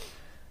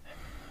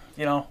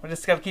we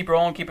just got to keep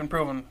rolling, keep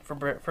improving for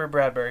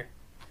Bradbury.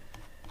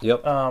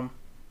 Yep.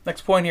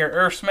 Next point here,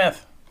 Irv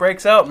Smith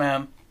breaks out,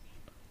 man.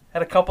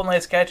 Had a couple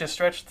nice catches,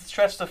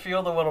 stretched the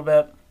field a little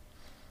bit.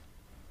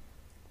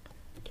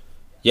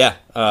 Yeah,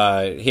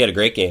 he had a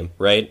great game,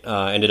 right?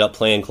 Ended up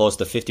playing close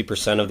to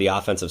 50% of the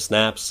offensive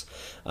snaps.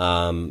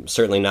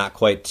 Certainly not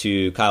quite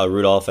to Kyle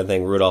Rudolph. I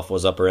think Rudolph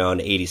was up around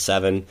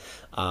 87.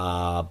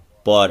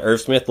 But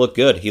Irv Smith looked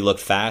good. He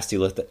looked fast. He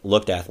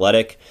looked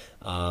athletic.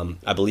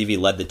 I believe he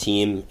led the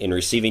team in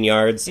receiving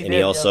yards,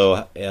 he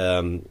also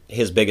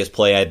his biggest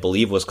play, I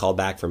believe, was called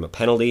back from a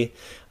penalty.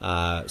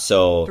 3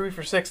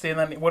 for 60, and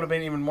then it would have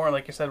been even more,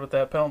 like you said, with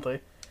that penalty.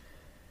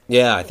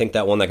 Yeah, I think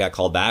that one that got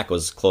called back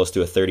was close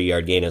to a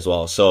 30-yard gain as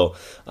well. So,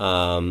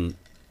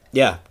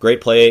 yeah,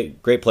 great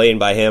playing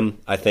by him.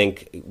 I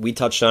think we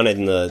touched on it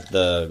in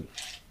the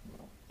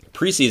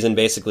preseason,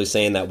 basically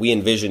saying that we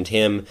envisioned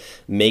him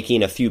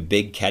making a few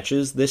big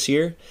catches this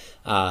year,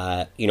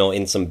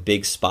 in some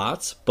big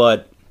spots.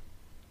 But,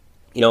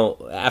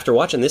 after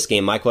watching this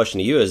game, my question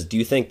to you is, do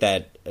you think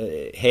that,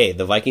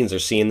 the Vikings are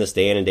seeing this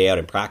day in and day out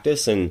in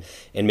practice, and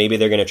maybe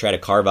they're going to try to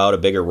carve out a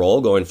bigger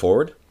role going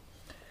forward?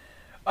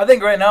 I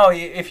think right now,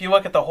 if you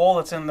look at the hole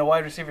that's in the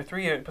wide receiver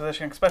 3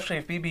 position, especially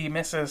if BB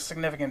misses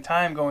significant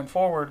time going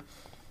forward,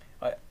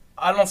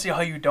 I don't see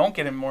how you don't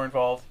get him more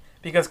involved.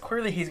 Because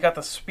clearly he's got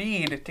the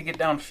speed to get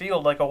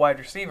downfield like a wide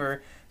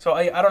receiver. So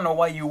I don't know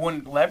why you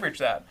wouldn't leverage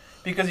that.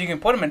 Because you can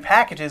put him in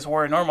packages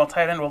where a normal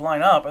tight end would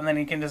line up, and then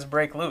he can just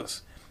break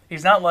loose.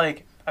 He's not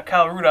like a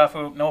Kyle Rudolph,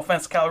 who, no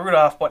offense to Kyle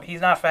Rudolph, but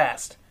he's not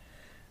fast.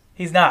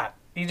 He's not.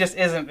 He just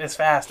isn't as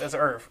fast as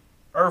Irv.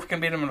 Irv can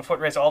beat him in a foot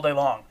race all day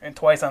long, and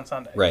twice on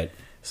Sunday. Right.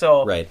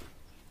 So, right.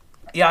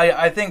 Yeah,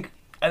 I think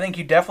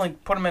you definitely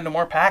put him into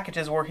more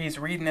packages where he's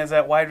reading as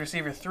that wide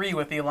receiver 3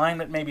 with the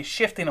alignment maybe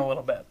shifting a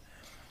little bit.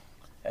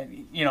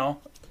 And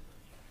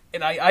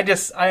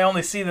I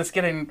only see this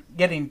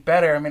getting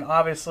better. I mean,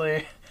 obviously,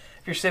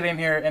 if you're sitting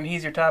here and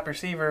he's your top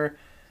receiver,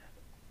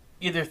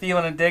 either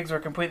Thielen and Diggs are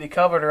completely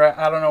covered, or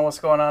I don't know what's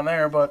going on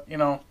there. But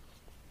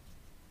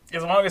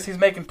as long as he's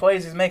making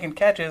plays, he's making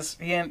catches,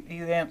 he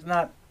ain't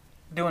not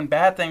doing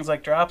bad things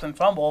like drops and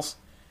fumbles.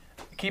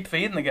 Keep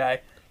feeding the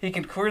guy. He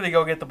can clearly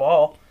go get the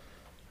ball.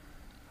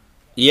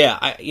 Yeah,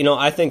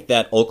 I think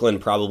that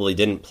Oakland probably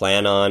didn't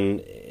plan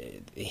on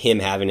him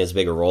having as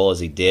big a role as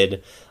he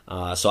did.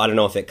 So I don't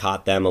know if it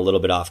caught them a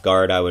little bit off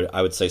guard. I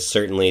would say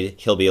certainly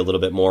he'll be a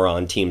little bit more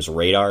on teams'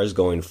 radars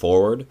going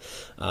forward.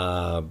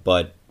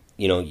 But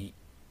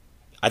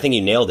I think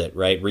you nailed it,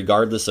 right?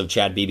 Regardless of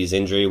Chad Beebe's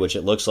injury, which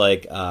it looks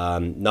like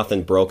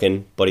nothing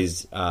broken, but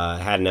he's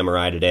had an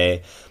MRI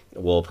today.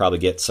 We'll probably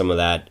get some of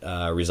that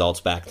results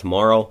back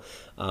tomorrow.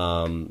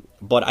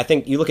 But I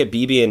think you look at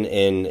Beebe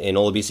and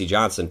Olabisi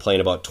Johnson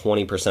playing about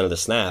 20% of the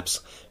snaps.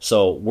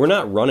 So we're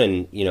not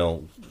running,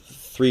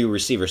 3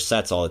 receiver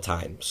sets all the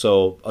time.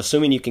 So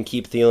assuming you can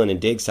keep Thielen and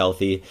Diggs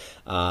healthy,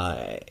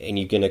 and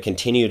you're going to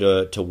continue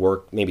to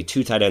work maybe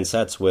 2 tight end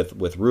sets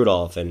with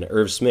Rudolph and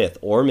Irv Smith,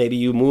 or maybe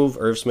you move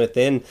Irv Smith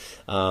in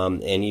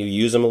and you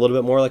use him a little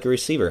bit more like a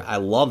receiver. I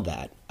love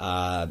that.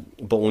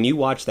 But when you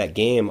watch that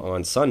game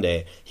on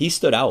Sunday, he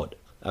stood out.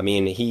 I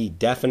mean, he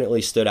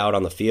definitely stood out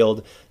on the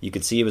field. You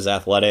could see he was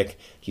athletic.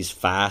 He's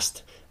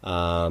fast,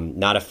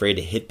 not afraid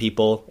to hit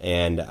people,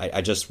 and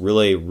I just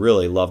really,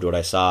 really loved what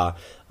I saw.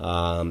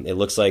 It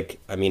looks like,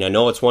 I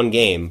know it's one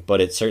game,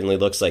 but it certainly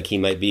looks like he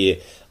might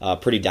be a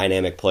pretty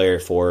dynamic player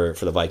for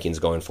the Vikings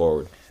going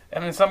forward.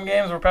 And in some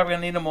games, we're probably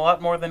going to need him a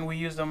lot more than we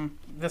used him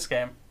this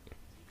game.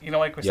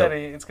 Like we said,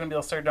 it's going to be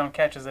those third down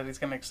catches that he's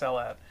going to excel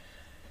at.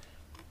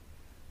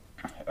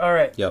 All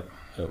right. Yep.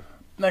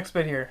 Next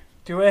bit here.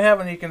 Do I have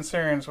any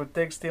concerns with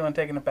Diggs Thielen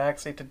taking a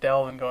backseat to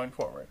Delvin going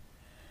forward?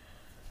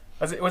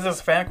 Was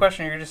this a fan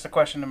question, or just a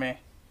question to me?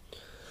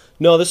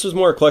 No, this was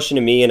more a question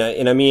to me, and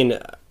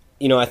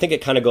I think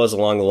it kind of goes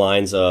along the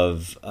lines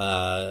of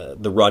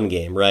the run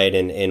game, right,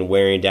 and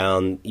wearing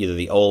down either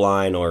the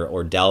O-line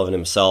or Delvin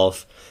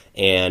himself.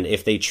 And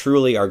if they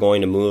truly are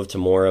going to move to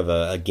more of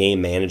a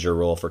game manager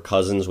role for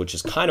Cousins, which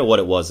is kind of what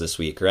it was this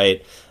week,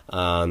 right?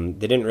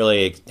 They didn't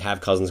really have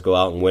Cousins go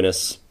out and win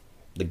us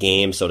the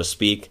game, so to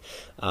speak.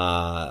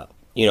 Do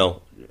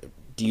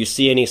you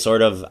see any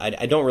sort of...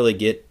 I don't really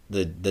get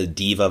the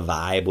diva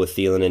vibe with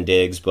Thielen and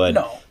Diggs, but,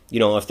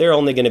 no. If they're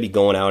only going to be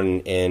going out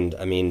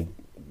and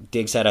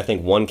Diggs had, I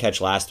think, 1 catch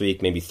last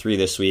week, maybe 3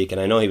 this week, and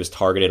I know he was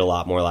targeted a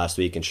lot more last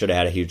week and should have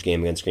had a huge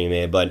game against Green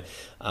Bay, but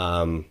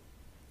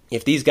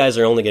if these guys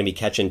are only going to be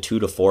catching 2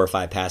 to 4 or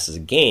 5 passes a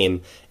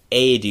game,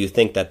 A, do you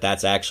think that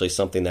that's actually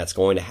something that's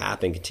going to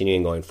happen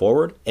continuing going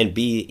forward? And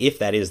B, if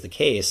that is the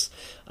case,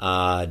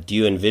 do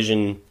you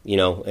envision,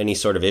 any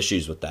sort of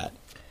issues with that?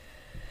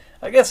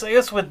 I guess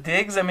with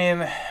Diggs, if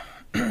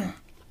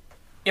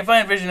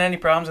I envision any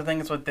problems, I think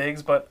it's with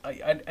Diggs, but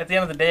at the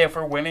end of the day, if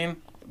we're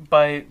winning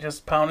by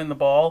just pounding the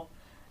ball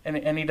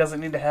and he doesn't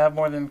need to have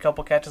more than a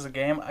couple catches a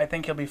game, I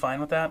think he'll be fine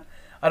with that.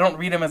 I don't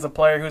read him as a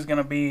player who's going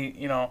to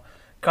be,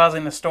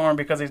 causing the storm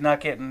because he's not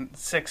getting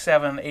 6,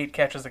 7, 8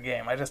 catches a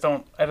game. I just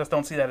don't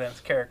see that in his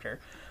character.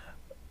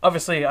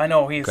 Obviously, I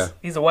know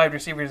he's a wide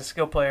receiver, he's a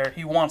skill player.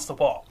 He wants the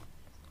ball.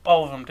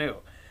 All of them do.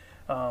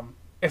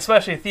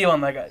 Especially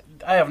Thielen.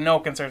 I have no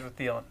concerns with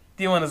Thielen.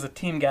 Thielen is a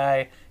team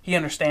guy. He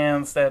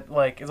understands that,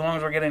 as long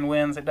as we're getting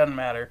wins, it doesn't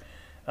matter.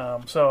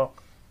 So,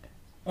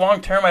 long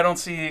term, I don't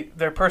see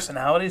their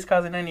personalities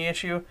causing any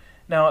issue.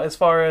 Now, as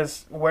far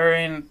as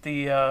wearing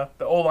the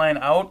O-line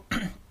out,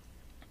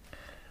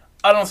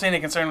 I don't see any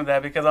concern with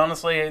that because,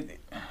 honestly,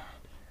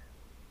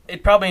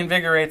 it probably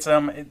invigorates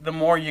them the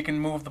more you can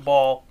move the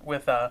ball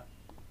with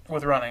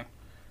running.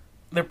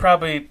 They're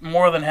probably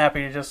more than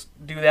happy to just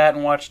do that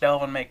and watch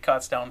Dalvin make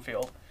cuts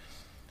downfield.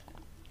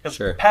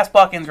 Because pass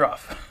blocking's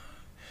rough.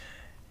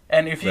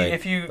 And if you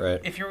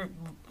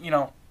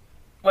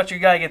let your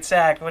guy get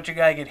sacked, let your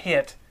guy get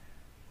hit,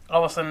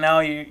 all of a sudden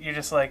now you're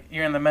just like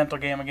you're in the mental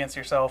game against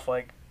yourself.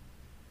 Like,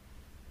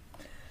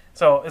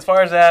 so as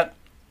far as that,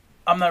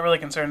 I'm not really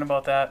concerned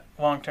about that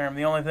long term.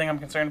 The only thing I'm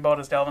concerned about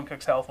is Dalvin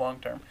Cook's health long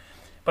term.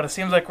 But it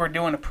seems like we're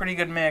doing a pretty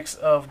good mix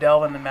of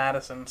Dalvin and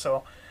Madison.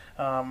 So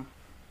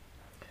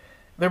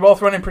they're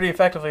both running pretty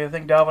effectively. I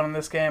think Dalvin in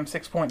this game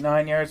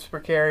 6.9 yards per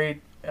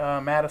carry,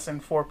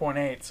 Madison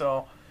 4.8.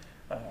 So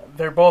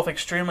they're both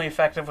extremely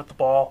effective with the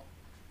ball.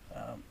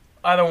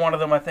 Either one of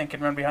them, I think,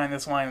 can run behind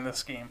this line in this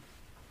scheme.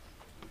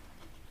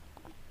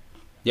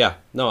 Yeah,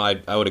 no,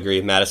 I would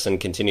agree. Madison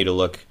continue to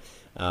look,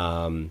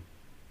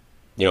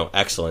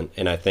 excellent,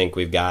 and I think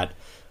we've got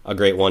a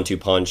great 1-2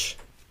 punch.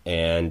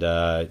 And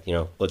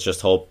let's just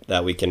hope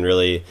that we can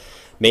really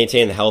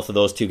maintain the health of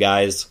those two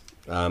guys.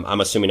 I'm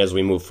assuming as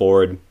we move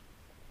forward,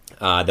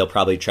 they'll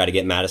probably try to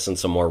get Madison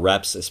some more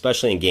reps,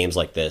 especially in games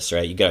like this,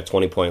 right? You got a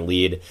 20-point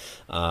lead.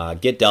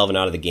 Get Dalvin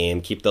out of the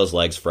game, keep those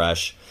legs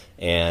fresh,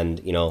 and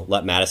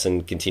let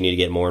Madison continue to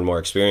get more and more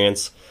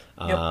experience.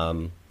 Yep.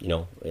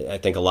 I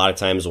think a lot of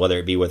times, whether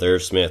it be with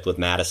Irv Smith, with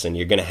Madison,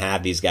 you're going to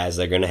have these guys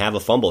that are going to have a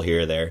fumble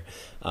here or there.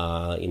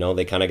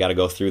 They kind of got to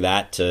go through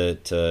that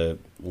to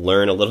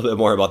learn a little bit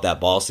more about that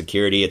ball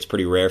security. It's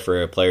pretty rare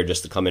for a player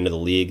just to come into the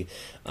league,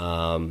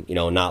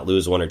 not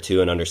lose one or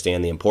two and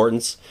understand the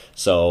importance.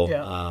 So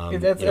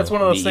that's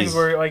one of those things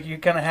where like you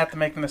kind of have to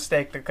make the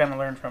mistake to kind of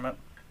learn from it.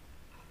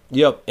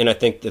 Yep, and I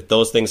think that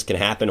those things can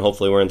happen.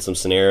 Hopefully we're in some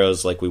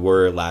scenarios like we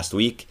were last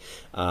week,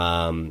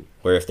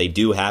 where if they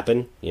do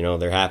happen,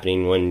 they're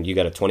happening when you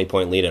got a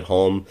 20-point lead at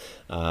home.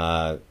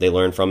 They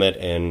learn from it,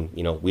 and,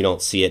 we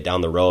don't see it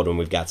down the road when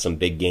we've got some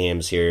big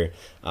games here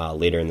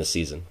later in the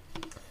season.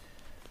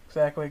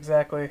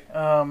 Exactly.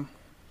 All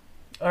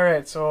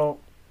right, so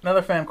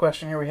another fan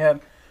question here we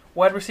had.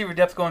 Wide receiver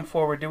depth going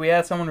forward. Do we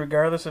add someone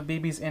regardless of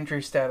BB's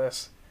injury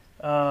status?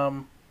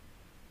 I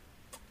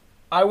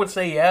would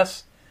say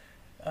yes.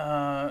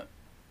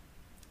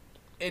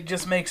 It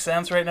just makes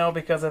sense right now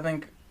because I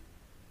think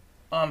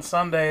on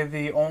Sunday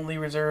the only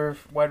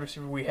reserve wide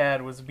receiver we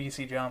had was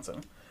BC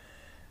Johnson.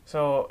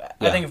 So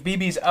yeah. I think if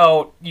BB's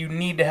out, you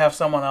need to have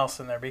someone else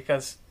in there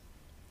because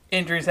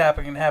injuries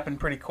can happen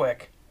pretty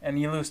quick. And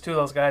you lose two of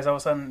those guys, all of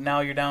a sudden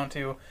now you're down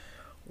to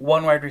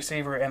one wide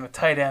receiver and a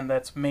tight end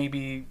that's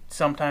maybe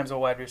sometimes a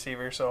wide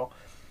receiver. So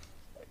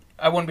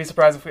I wouldn't be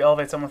surprised if we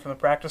elevate someone from the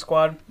practice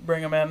squad,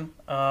 bring him in.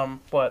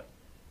 But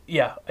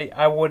yeah,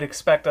 I would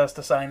expect us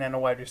to sign in a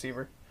wide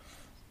receiver.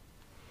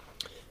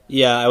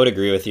 Yeah, I would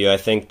agree with you. I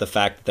think the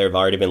fact that they've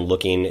already been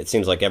looking, it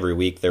seems like every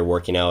week they're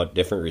working out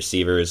different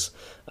receivers.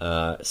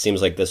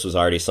 Seems like this was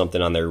already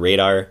something on their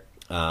radar.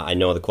 I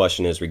know the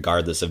question is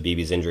regardless of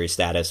BB's injury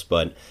status,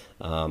 but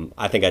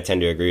I think I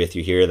tend to agree with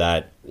you here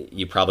that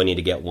you probably need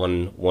to get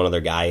one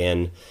other guy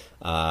in,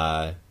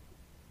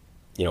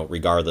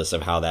 regardless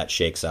of how that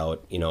shakes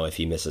out, if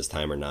he misses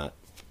time or not.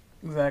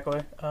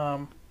 Exactly.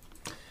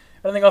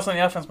 Anything else on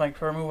the offense, Mike,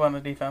 before we move on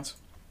to defense?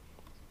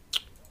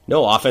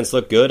 No, offense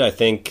looked good. I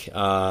think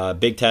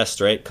big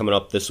test, right, coming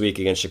up this week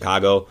against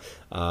Chicago,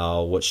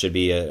 what should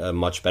be a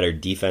much better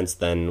defense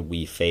than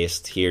we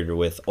faced here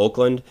with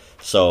Oakland.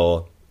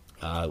 So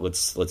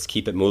let's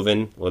keep it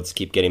moving. Let's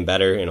keep getting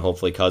better, and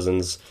hopefully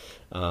Cousins,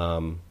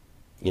 can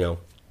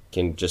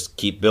just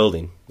keep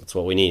building. That's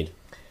what we need.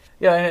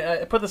 Yeah,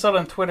 I put this out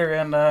on Twitter,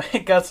 and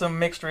it got some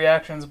mixed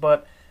reactions,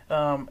 but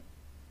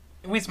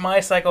at least my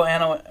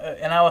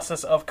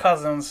psychoanalysis of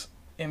Cousins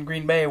in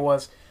Green Bay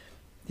was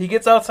he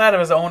gets outside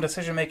of his own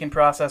decision-making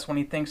process when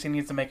he thinks he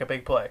needs to make a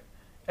big play.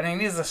 And he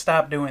needs to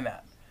stop doing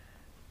that.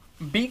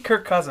 Beat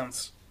Kirk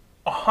Cousins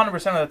 100%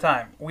 of the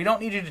time. We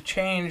don't need you to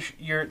change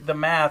the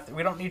math.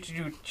 We don't need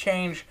you to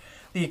change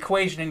the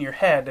equation in your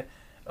head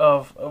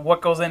of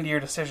what goes into your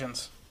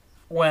decisions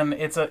when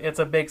it's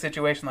a big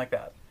situation like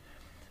that.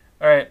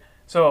 All right,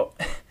 so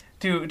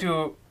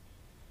to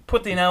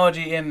put the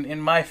analogy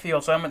in my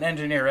field, so I'm an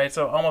engineer, right?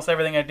 So almost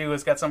everything I do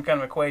has got some kind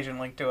of equation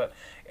linked to it.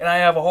 And I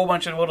have a whole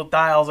bunch of little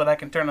dials that I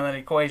can turn on that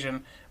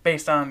equation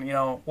based on,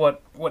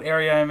 what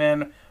area I'm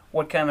in,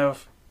 what kind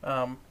of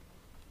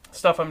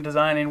stuff I'm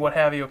designing, what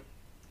have you.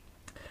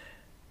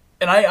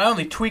 And I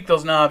only tweak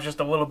those knobs just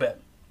a little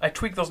bit. I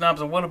tweak those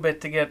knobs a little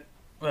bit to get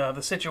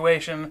the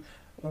situation,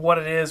 what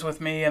it is with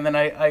me, and then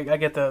I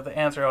get the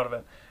answer out of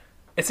it.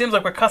 It seems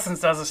like what Cousins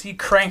does is he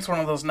cranks one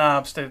of those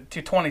knobs to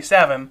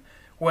 27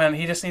 when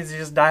he just needs to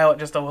just dial it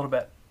just a little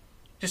bit.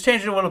 Just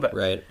change it a little bit.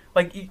 Right.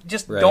 Like,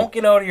 don't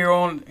get out of your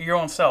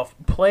own self.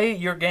 Play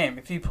your game.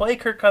 If you play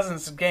Kirk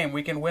Cousins' game,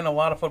 we can win a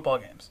lot of football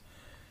games.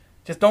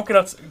 Just don't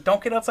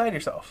get outside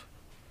yourself.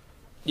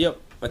 Yep,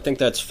 I think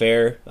that's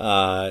fair.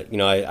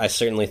 I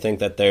certainly think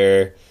that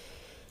they're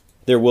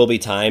there will be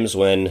times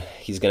when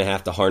he's going to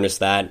have to harness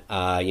that,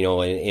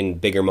 in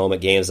bigger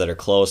moment games that are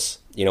close.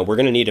 We're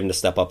going to need him to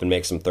step up and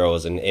make some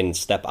throws and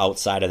step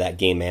outside of that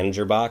game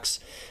manager box.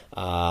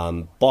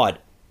 But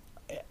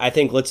I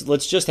think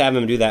let's just have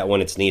him do that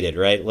when it's needed,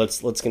 right?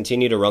 Let's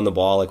continue to run the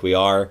ball like we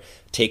are,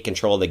 take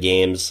control of the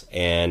games,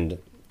 and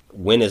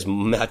win as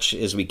much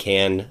as we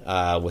can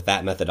with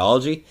that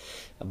methodology.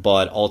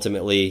 But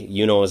ultimately,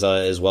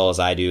 as well as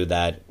I do,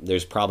 that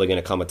there's probably going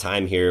to come a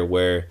time here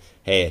where,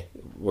 hey,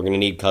 we're going to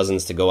need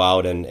Cousins to go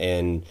out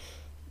and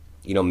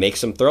make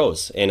some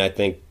throws. And I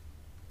think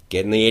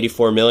getting the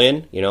 $84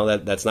 million,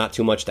 that's not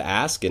too much to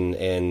ask.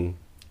 And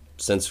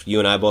since you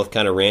and I both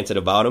kind of ranted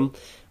about him,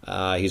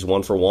 he's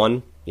 1 for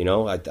 1.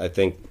 I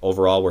think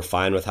overall we're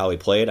fine with how he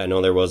played. I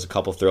know there was a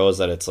couple throws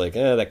that it's like,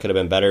 that could have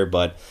been better,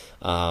 but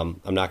I'm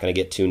not going to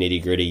get too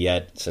nitty gritty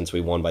yet since we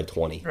won by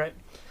 20. Right.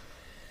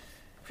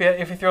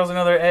 If he throws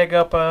another egg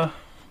up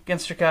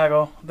against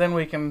Chicago, then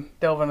we can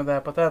delve into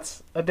that, but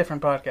that's a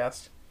different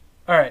podcast.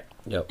 All right.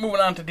 Yep.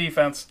 Moving on to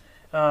defense.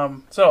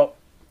 So,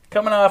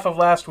 coming off of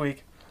last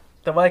week,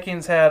 the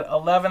Vikings had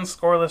 11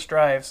 scoreless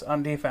drives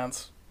on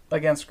defense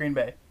against Green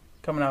Bay,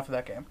 coming off of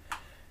that game.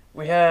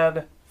 We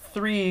had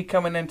 3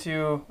 coming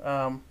into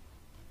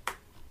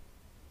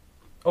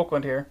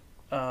Oakland here,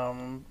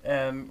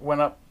 and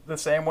went up the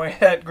same way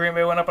that Green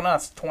Bay went up on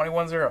us,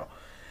 21-0.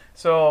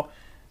 So,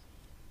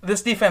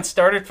 this defense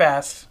started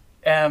fast,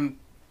 and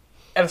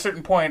at a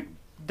certain point,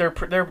 they're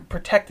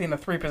protecting a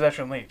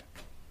 3-possession lead.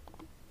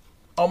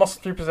 Almost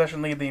a 3-possession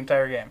lead the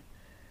entire game.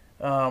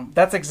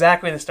 That's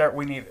exactly the start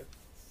we needed.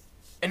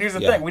 And here's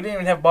the thing, we didn't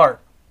even have Bart.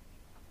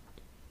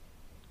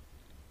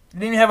 You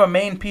didn't even have a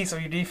main piece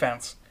of your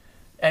defense,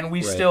 and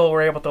we still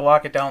were able to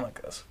lock it down like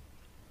this.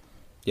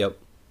 Yep.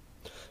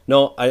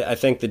 No, I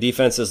think the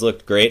defenses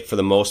looked great for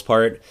the most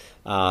part.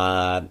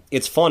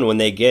 It's fun when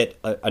they get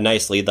a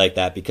nice lead like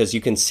that because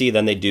you can see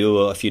then they do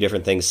a few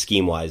different things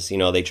scheme-wise.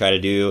 They try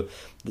to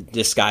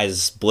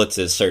disguise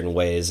blitzes certain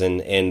ways,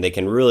 and they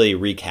can really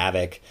wreak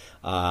havoc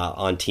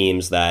on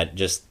teams that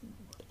just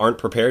aren't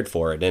prepared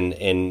for it. And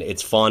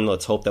it's fun.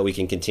 Let's hope that we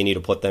can continue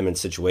to put them in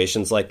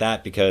situations like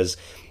that because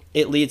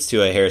it leads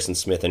to a Harrison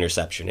Smith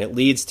interception. It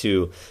leads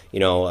to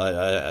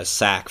a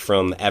sack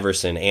from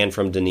Everson and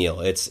from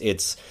Daniil.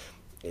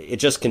 It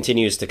just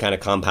continues to kind of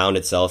compound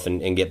itself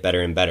and get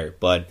better and better.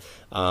 But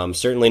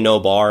certainly no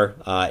bar.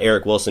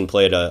 Eric Wilson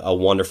played a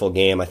wonderful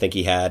game. I think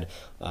he had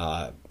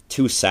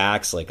 2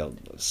 sacks,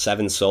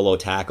 7 solo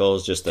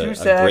tackles, just a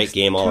great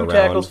game all around. 2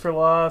 tackles for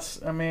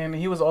loss. I mean,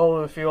 he was all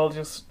over the field.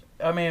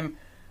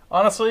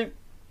 Honestly,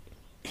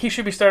 he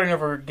should be starting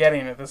over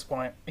Getting at this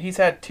point. He's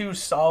had 2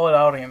 solid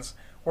outings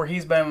where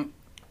he's been,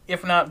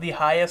 if not the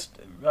highest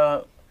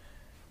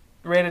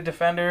rated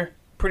defender,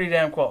 pretty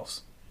damn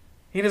close.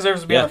 He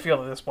deserves to be on the field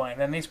at this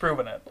point, and he's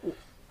proven it.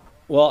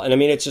 Well, and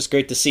it's just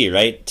great to see,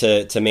 right?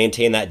 To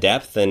maintain that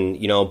depth, and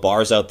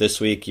Barr's out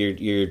this week.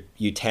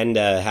 You tend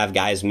to have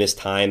guys miss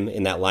time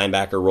in that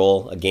linebacker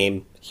role, a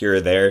game here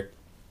or there.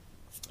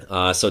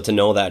 So to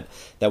know that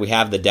we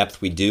have the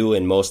depth we do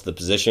in most of the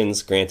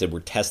positions. Granted,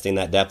 we're testing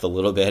that depth a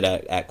little bit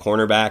at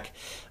cornerback,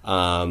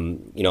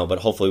 but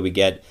hopefully we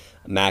get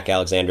Mac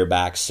Alexander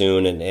back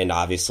soon, and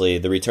obviously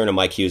the return of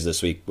Mike Hughes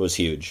this week was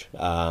huge.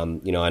 I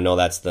know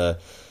that's the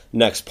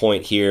next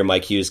point here.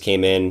 Mike Hughes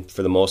came in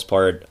for the most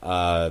part,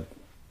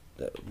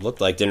 looked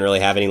like didn't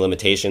really have any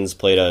limitations,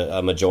 played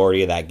a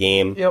majority of that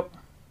game. Yep.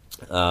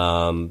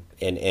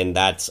 And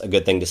that's a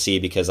good thing to see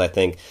because I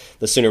think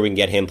the sooner we can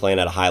get him playing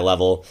at a high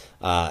level,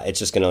 it's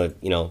just going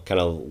to,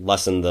 kind of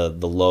lessen the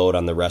load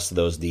on the rest of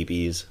those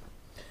DBs.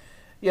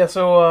 Yeah,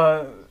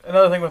 so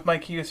another thing with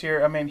Mike Hughes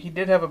here, he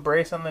did have a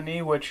brace on the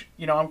knee, which,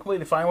 I'm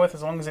completely fine with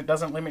as long as it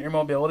doesn't limit your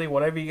mobility,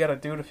 whatever you got to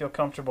do to feel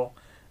comfortable.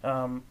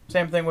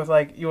 Same thing with,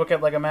 you look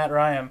at, a Matt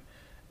Ryan.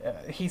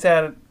 He's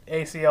had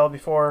ACL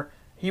before.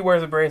 He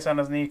wears a brace on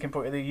his knee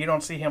completely. You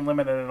don't see him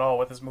limited at all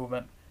with his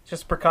movement. It's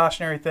just a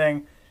precautionary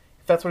thing.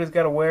 If that's what he's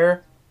got to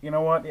wear, you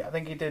know what? I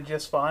think he did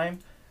just fine.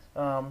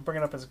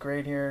 Bringing up his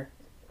grade here.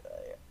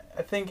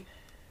 I think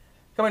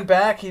coming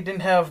back, he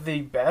didn't have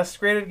the best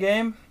graded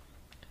game.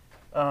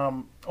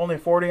 Only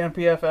 40 on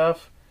PFF.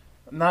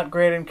 Not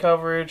great in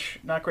coverage.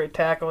 Not great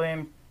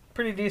tackling.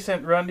 Pretty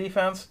decent run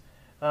defense.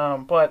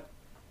 But,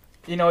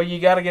 you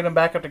got to get him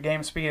back up to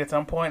game speed at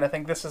some point. I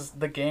think this is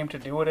the game to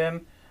do it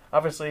in.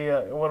 Obviously,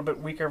 a little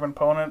bit weaker of an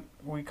opponent.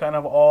 We kind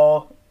of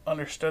all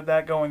understood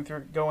that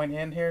going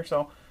in here.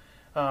 So,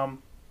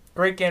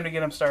 great game to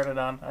get him started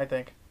on, I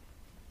think.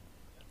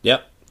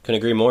 Yep, couldn't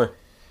agree more.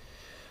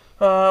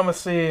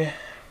 Let's see.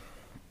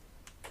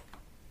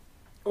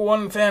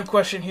 One fan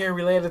question here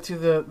related to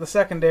the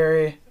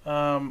secondary.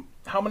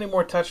 How many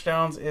more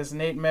touchdowns is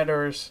Nate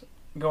Meadors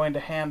going to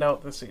hand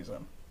out this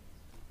season?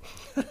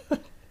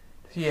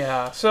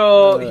 Yeah,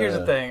 so here's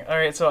the thing. All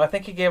right, so I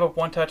think he gave up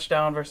 1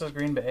 touchdown versus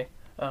Green Bay,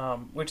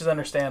 which is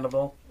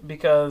understandable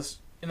because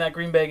in that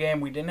Green Bay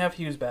game we didn't have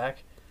Hughes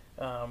back.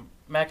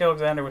 Mac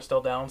Alexander was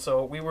still down,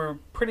 so we were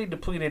pretty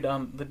depleted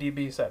on the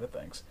DB side of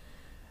things.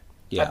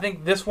 Yeah. I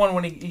think this one,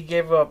 when he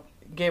gave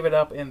it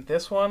up in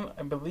this one,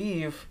 I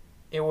believe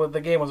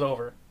the game was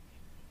over.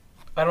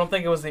 I don't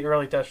think it was the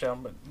early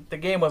touchdown, but the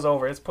game was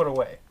over. It's put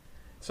away.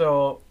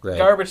 So Right.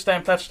 Garbage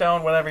time,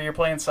 touchdown, whatever. You're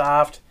playing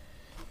soft,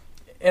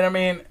 and I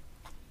mean,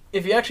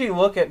 if you actually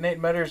look at Nate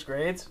Medder's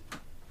grades,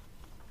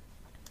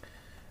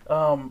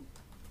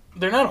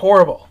 they're not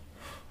horrible.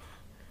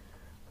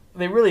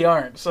 They really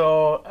aren't.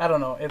 So I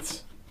don't know.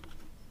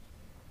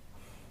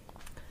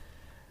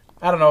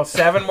 I don't know.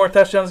 7 more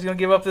touchdowns he's gonna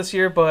give up this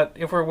year, but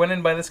if we're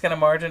winning by this kind of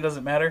margin,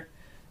 doesn't matter.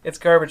 It's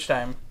garbage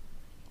time.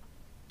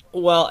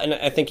 Well, and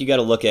I think you got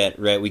to look at,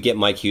 right, we get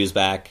Mike Hughes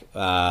back.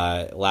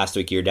 Last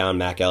week you're down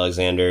Mac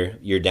Alexander.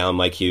 You're down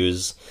Mike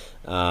Hughes.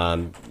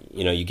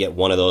 You get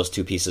one of those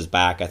two pieces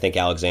back. I think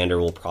Alexander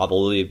will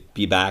probably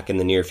be back in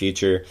the near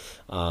future.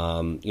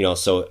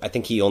 So I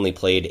think he only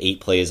played 8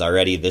 plays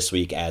already this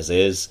week as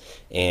is.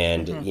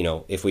 And,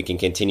 if we can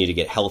continue to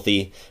get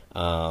healthy,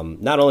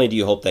 not only do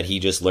you hope that he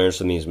just learns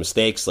from these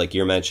mistakes, like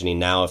you're mentioning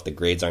now, if the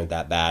grades aren't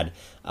that bad,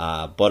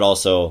 but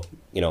also,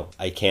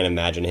 I can't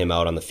imagine him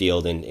out on the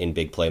field in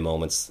big play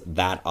moments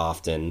that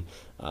often,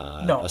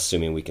 No.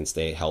 assuming we can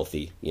stay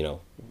healthy,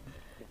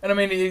 And I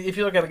mean, if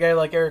you look at a guy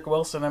like Eric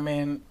Wilson, I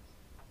mean,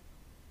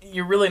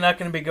 you're really not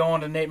going to be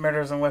going to Nate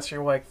Medders unless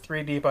you're like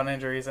 3 deep on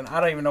injuries. And I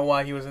don't even know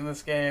why he was in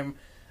this game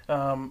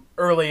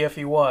early if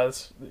he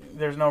was.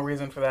 There's no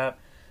reason for that.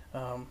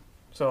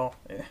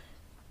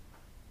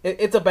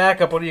 It's a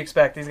backup. What do you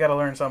expect? He's got to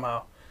learn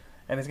somehow.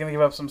 And he's going to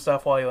give up some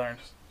stuff while he learns.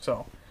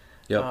 So,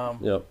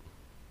 Yep.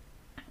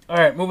 All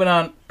right, moving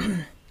on.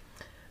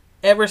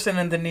 Everson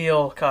and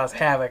Daniil cause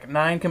havoc.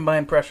 9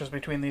 combined pressures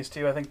between these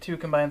two. I think 2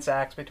 combined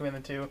sacks between the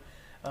two.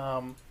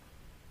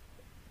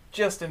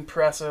 Just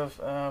impressive.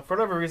 For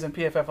whatever reason,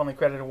 PFF only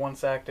credited 1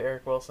 sack to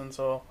Eric Wilson,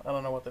 so I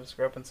don't know what the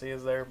discrepancy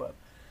is there. But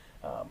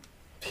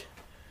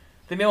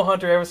Daniil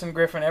Hunter, Everson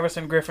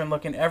Griffin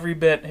looking every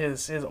bit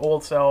his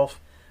old self.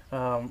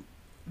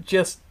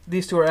 Just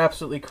these two are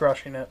absolutely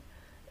crushing it.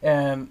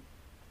 And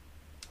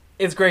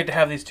it's great to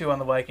have these two on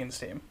the Vikings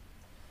team.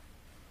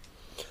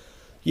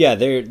 Yeah,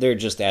 they're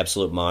just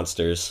absolute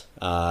monsters,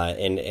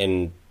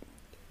 and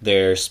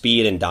their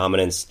speed and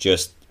dominance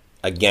just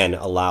again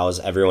allows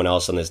everyone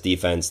else on this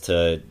defense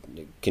to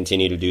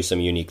continue to do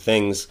some unique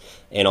things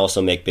and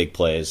also make big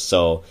plays.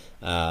 So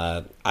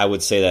I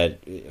would say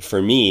that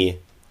for me,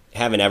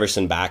 having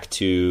Everson back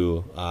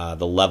to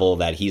the level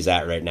that he's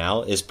at right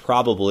now is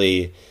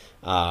probably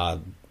the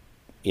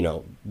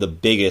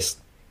biggest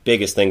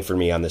thing for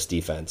me on this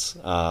defense.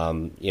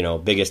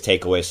 Biggest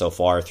takeaway so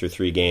far through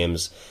 3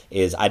 games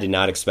is I did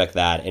not expect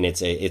that, and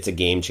it's a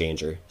game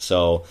changer.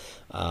 So,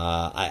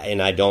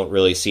 I don't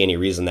really see any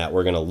reason that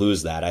we're going to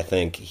lose that. I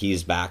think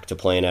he's back to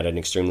playing at an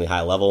extremely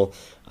high level.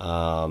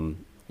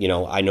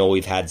 I know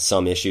we've had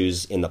some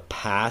issues in the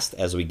past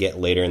as we get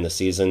later in the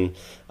season.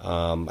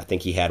 I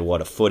think he had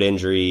a foot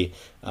injury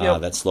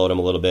that slowed him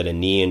a little bit, a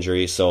knee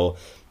injury. So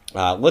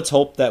let's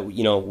hope that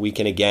we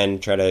can again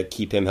try to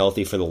keep him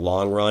healthy for the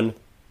long run.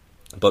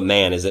 But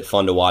man, is it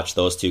fun to watch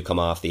those two come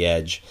off the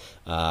edge,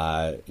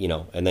 and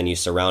then you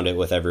surround it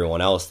with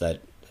everyone else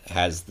that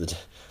has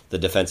the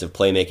defensive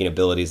playmaking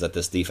abilities that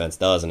this defense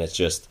does, and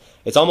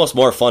it's almost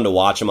more fun to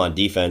watch them on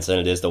defense than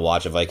it is to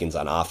watch the Vikings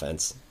on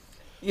offense.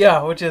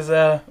 Yeah, which is,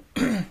 for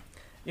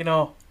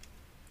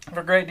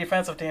great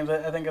defensive teams,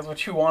 I think is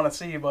what you want to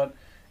see, but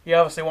you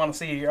obviously want to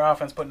see your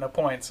offense putting up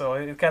points, so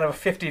it's kind of a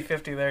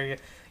 50-50 there.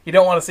 You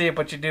don't want to see it,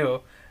 but you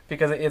do,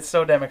 because it's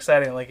so damn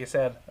exciting, like you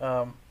said.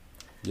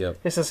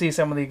 Yep. Just to see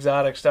some of the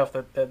exotic stuff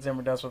that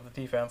Zimmer does with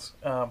the defense.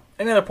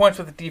 Any other points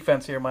with the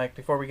defense here, Mike,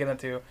 before we get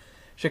into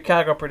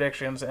Chicago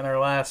predictions and our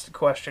last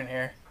question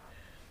here?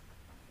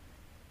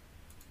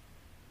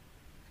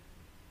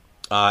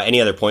 Any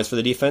other points for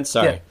the defense?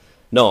 Sorry. Yeah.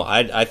 No,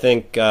 I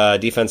think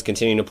defense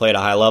continuing to play at a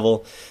high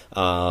level.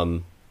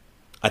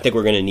 I think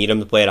we're going to need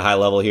them to play at a high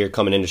level here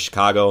coming into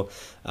Chicago.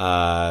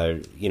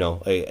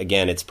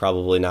 Again, it's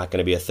probably not going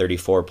to be a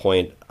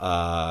 34-point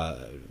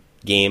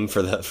game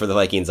for the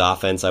Vikings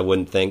offense, I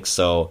wouldn't think.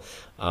 So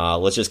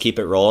let's just keep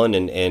it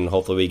rolling, and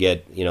hopefully we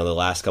get the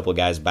last couple of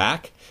guys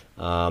back.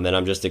 And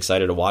I'm just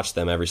excited to watch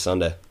them every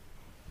Sunday.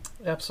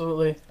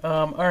 Absolutely.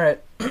 All right.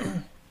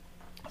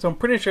 So I'm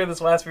pretty sure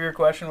this last viewer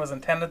question was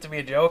intended to be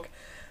a joke,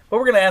 but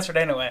we're going to answer it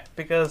anyway,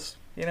 because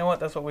you know what?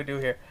 That's what we do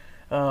here.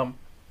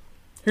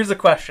 Here's the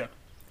question.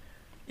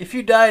 If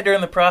you die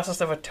during the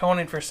process of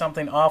atoning for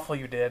something awful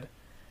you did,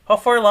 how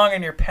far along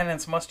in your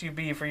penance must you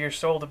be for your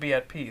soul to be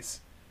at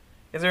peace?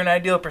 Is there an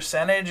ideal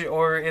percentage,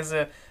 or is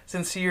a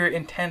sincere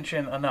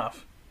intention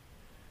enough?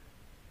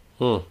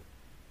 So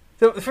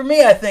for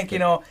me, I think,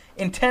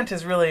 intent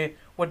is really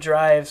what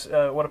drives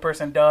what a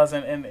person does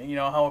and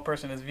how a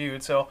person is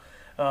viewed. So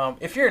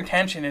if your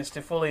intention is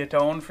to fully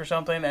atone for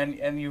something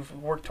and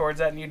you've worked towards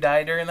that and you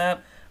die during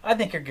that, I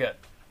think you're good.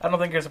 I don't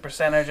think there's a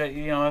percentage.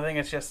 I think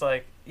it's just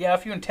like,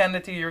 if you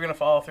intended to, you're going to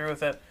follow through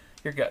with it,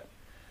 you're good.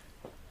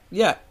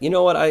 Yeah, you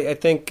know what? I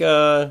think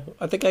I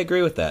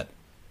agree with that.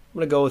 I'm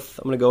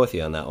gonna go with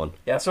you on that one.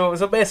 Yeah.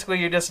 So basically,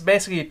 you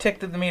ticked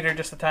the meter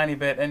just a tiny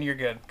bit, and you're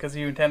good because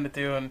you intended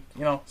to, and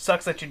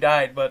sucks that you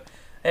died, but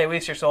hey, at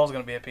least your soul's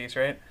gonna be at peace,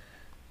 right?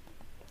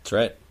 That's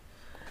right.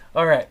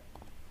 All right.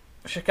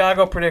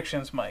 Chicago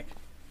predictions, Mike.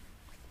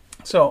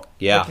 So,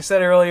 Yeah. like you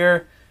said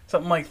earlier,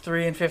 something like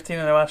 3-15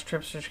 in their last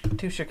trips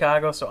to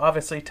Chicago. So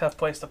obviously, tough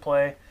place to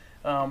play.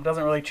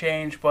 Doesn't really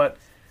change, but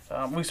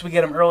at least we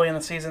get them early in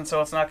the season,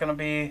 so it's not going to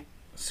be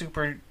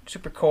super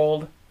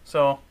cold.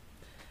 So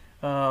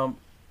it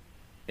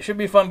should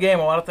be a fun game.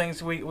 A lot of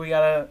things we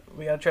gotta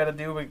try to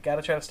do. We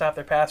gotta try to stop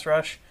their pass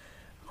rush.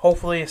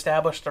 Hopefully,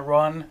 establish the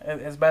run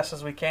as best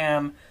as we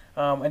can,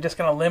 and just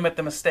going to limit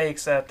the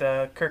mistakes that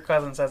Kirk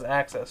Cousins has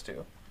access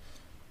to.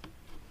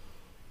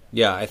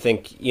 Yeah, I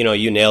think,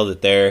 you nailed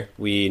it there.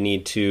 We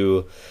need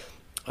to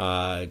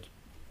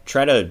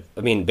try to,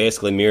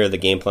 basically mirror the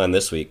game plan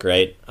this week,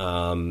 right?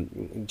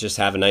 Just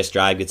have a nice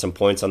drive, get some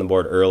points on the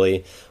board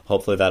early.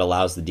 Hopefully that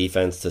allows the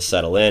defense to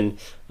settle in.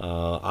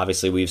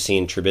 Obviously, we've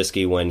seen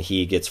Trubisky, when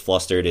he gets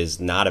flustered, is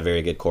not a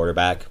very good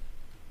quarterback.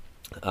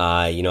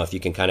 If you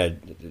can kind of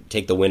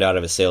take the wind out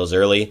of his sails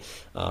early,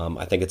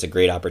 I think it's a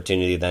great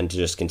opportunity then to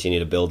just continue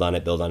to build on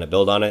it.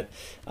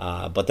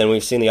 But then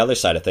we've seen the other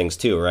side of things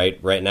too, right?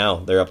 Right now,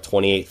 they're up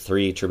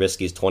 28-3.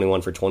 Trubisky's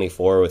 21 for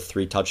 24 with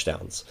 3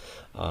 touchdowns.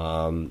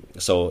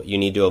 So you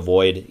need to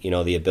avoid,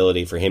 the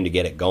ability for him to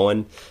get it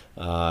going.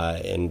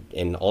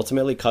 And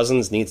ultimately,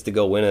 Cousins needs to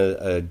go win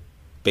a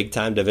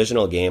big-time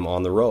divisional game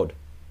on the road.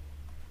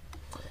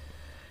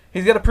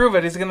 He's got to prove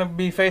it. He's going to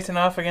be facing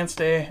off against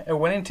a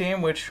winning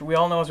team, which we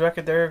all know his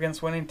record there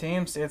against winning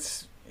teams.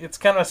 It's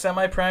kind of a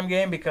semi-prime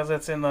game because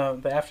it's in the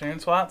afternoon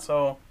slot,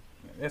 so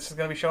it's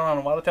going to be shown on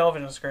a lot of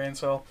television screens.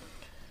 So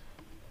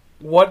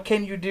what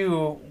can you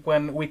do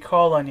when we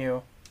call on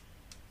you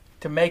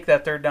to make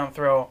that third down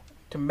throw,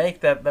 to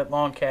make that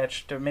long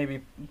catch, to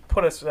maybe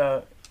put us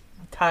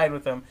tied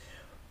with them?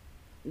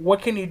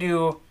 What can you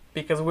do?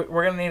 Because we're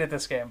going to need it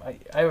this game. I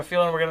have a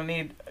feeling we're going to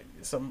need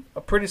a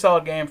pretty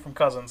solid game from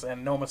Cousins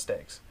and no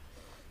mistakes.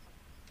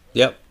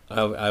 Yep,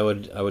 I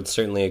would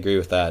certainly agree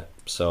with that.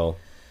 So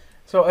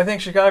I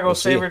think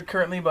Chicago's favored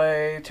currently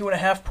by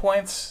 2.5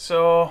 points.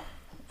 So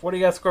what do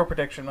you got score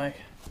prediction, Mike?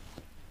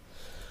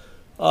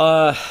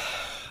 I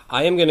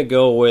am going to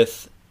go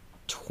with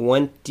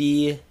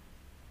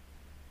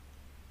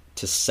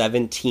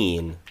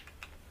 20-17,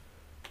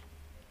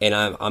 and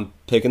I'm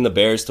picking the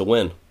Bears to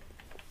win.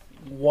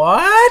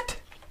 What?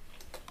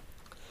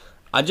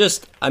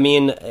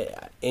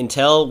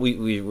 Until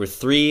we were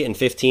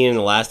 3-15 in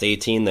the last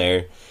 18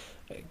 there,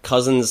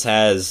 Cousins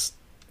has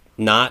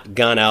not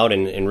gone out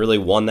and really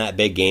won that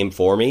big game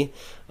for me.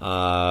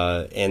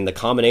 And the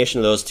combination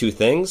of those two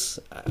things,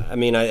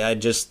 I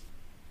just...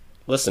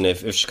 Listen,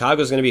 if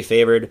Chicago's going to be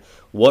favored,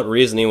 what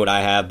reasoning would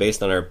I have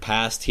based on our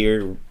past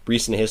here,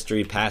 recent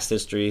history, past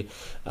history?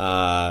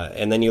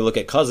 And then you look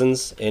at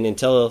Cousins, and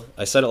until,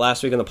 I said it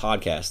last week on the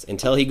podcast,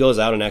 until he goes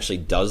out and actually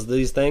does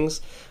these things,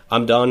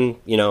 I'm done,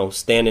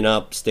 standing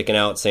up, sticking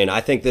out, saying,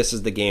 I think this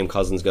is the game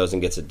Cousins goes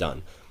and gets it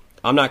done.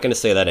 I'm not going to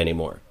say that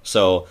anymore.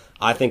 So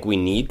I think we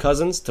need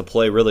Cousins to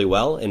play really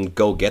well and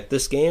go get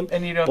this game.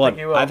 And you don't think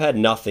he will? I've had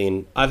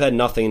nothing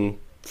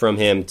from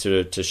him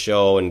to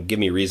show and give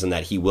me reason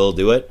that he will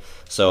do it.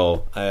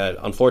 So,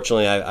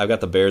 unfortunately, I've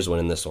got the Bears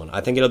winning this one.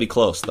 I think it'll be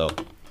close, though.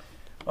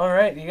 All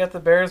right, you got the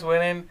Bears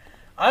winning.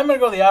 I'm going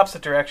to go the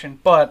opposite direction,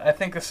 but I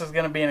think this is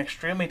going to be an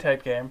extremely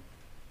tight game.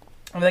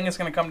 I think it's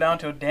going to come down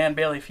to a Dan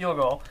Bailey field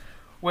goal,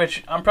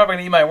 which I'm probably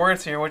going to eat my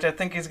words here, which I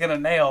think he's going to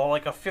nail,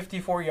 like a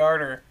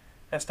 54-yarder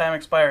as time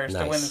expires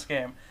to win this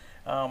game.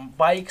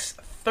 Vikes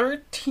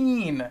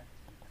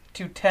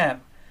 13-10.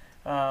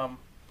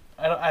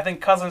 I think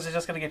Cousins is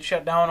just going to get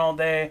shut down all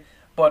day,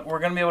 but we're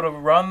going to be able to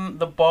run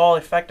the ball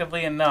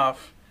effectively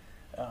enough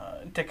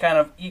to kind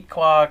of eat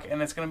clock,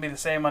 and it's going to be the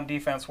same on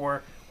defense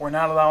where we're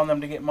not allowing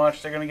them to get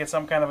much. They're going to get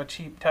some kind of a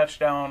cheap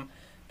touchdown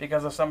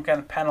because of some kind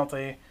of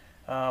penalty.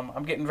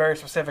 I'm getting very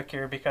specific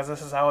here because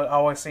this is how it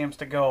always seems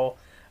to go.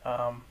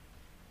 And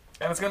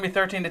it's going to be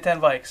 13-10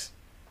 Vikes.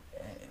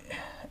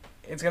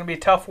 It's going to be a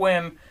tough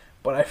win,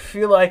 but I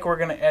feel like we're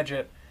going to edge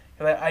it.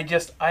 I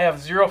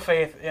have zero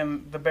faith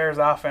in the Bears'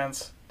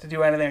 offense to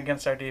do anything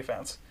against our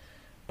defense.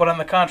 But on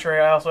the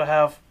contrary, I also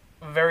have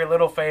very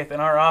little faith in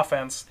our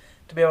offense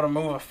to be able to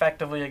move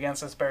effectively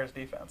against this Bears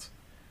defense.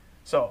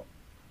 So,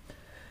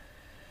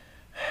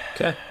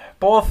 okay,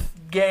 both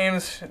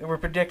games we're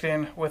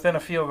predicting within a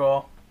field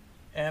goal,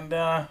 and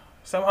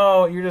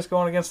somehow you're just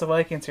going against the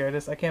Vikings here.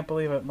 I can't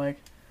believe it, Mike.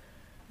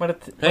 Might have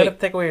to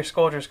take away your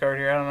Skoldiers card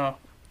here. I don't know.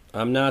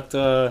 I'm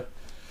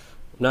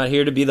not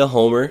here to be the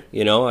homer.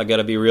 I got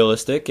to be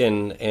realistic,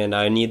 and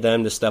I need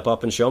them to step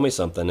up and show me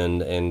something.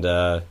 And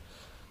I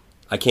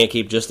can't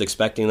keep just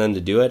expecting them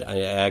to do it.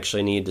 I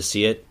actually need to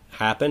see it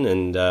happen,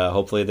 and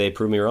hopefully they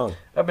prove me wrong.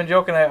 I've been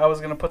joking. I was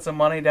going to put some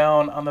money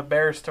down on the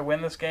Bears to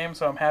win this game,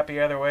 so I'm happy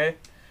either way. If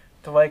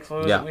the Vikes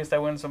lose, At least I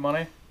win some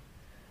money.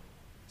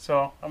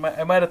 So I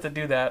might have to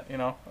do that.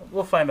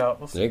 We'll find out.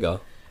 We'll see. There you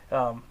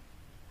go.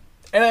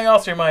 Anything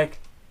else here, Mike?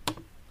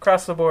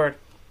 Across the board.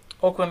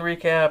 Oakland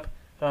recap.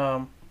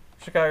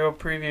 Chicago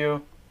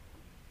preview.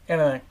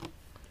 Anything?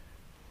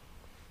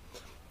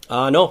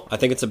 No, I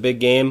think it's a big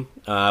game.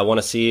 I want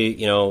to see,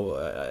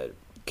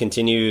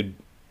 continued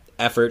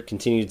effort,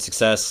 continued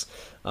success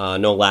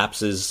no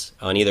lapses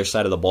on either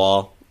side of the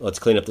ball. Let's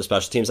clean up the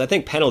special teams. I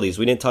think penalties,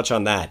 we didn't touch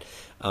on that.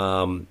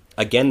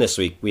 Again this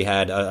week, we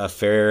had a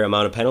fair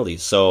amount of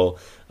penalties. So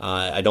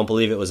I don't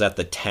believe it was at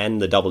the 10,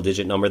 the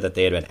double-digit number that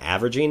they had been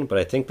averaging, but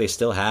I think they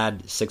still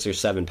had 6 or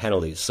 7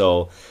 penalties.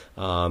 So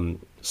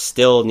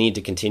still need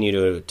to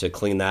continue to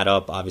clean that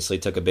up. Obviously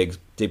took a big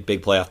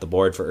play off the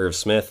board for Irv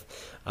Smith.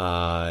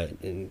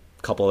 And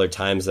a couple other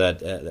times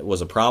that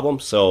was a problem.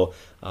 So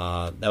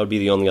that would be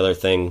the only other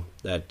thing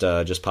that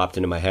just popped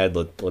into my head.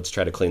 Let's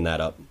try to clean that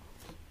up.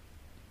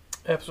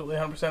 Absolutely,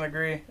 100%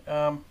 agree.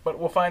 But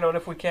we'll find out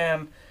if we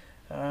can.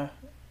 And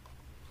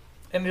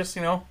just,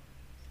 a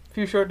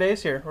few short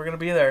days here. We're going to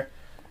be there.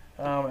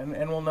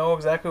 And we'll know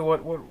exactly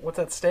what's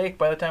at stake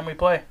by the time we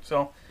play.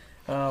 So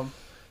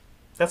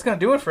that's going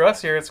to do it for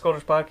us here at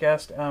Skoldiers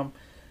Podcast.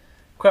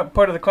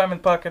 Part of the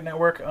Climate Pocket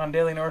Network on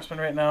Daily Norseman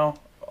right now.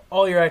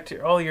 All your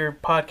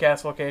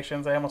podcast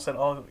locations. I almost said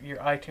all your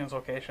iTunes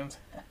locations.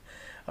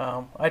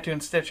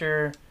 iTunes,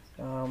 Stitcher,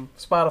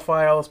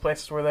 Spotify, all those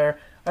places were there.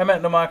 I'm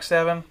at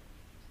Nomox7.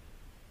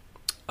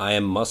 I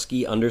am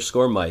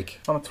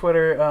Muskie_Mike. On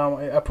Twitter.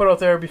 I put out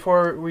there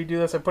before we do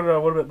this, I put it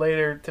out a little bit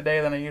later today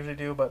than I usually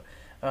do, but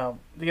to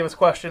give us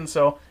questions.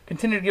 So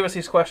continue to give us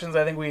these questions.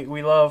 I think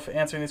we love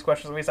answering these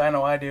questions. At least I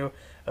know I do.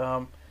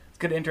 It's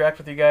good to interact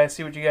with you guys,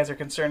 see what you guys are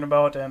concerned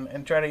about,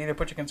 and try to either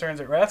put your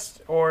concerns at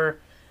rest or,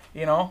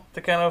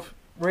 to kind of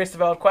raise the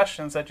valid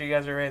questions that you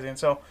guys are raising.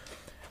 So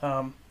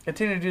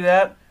continue to do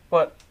that.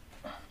 But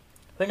I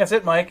think that's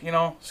it, Mike.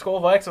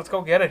 Skol Vikes, let's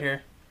go get it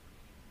here.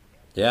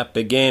 Yeah,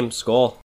 big game. Skol.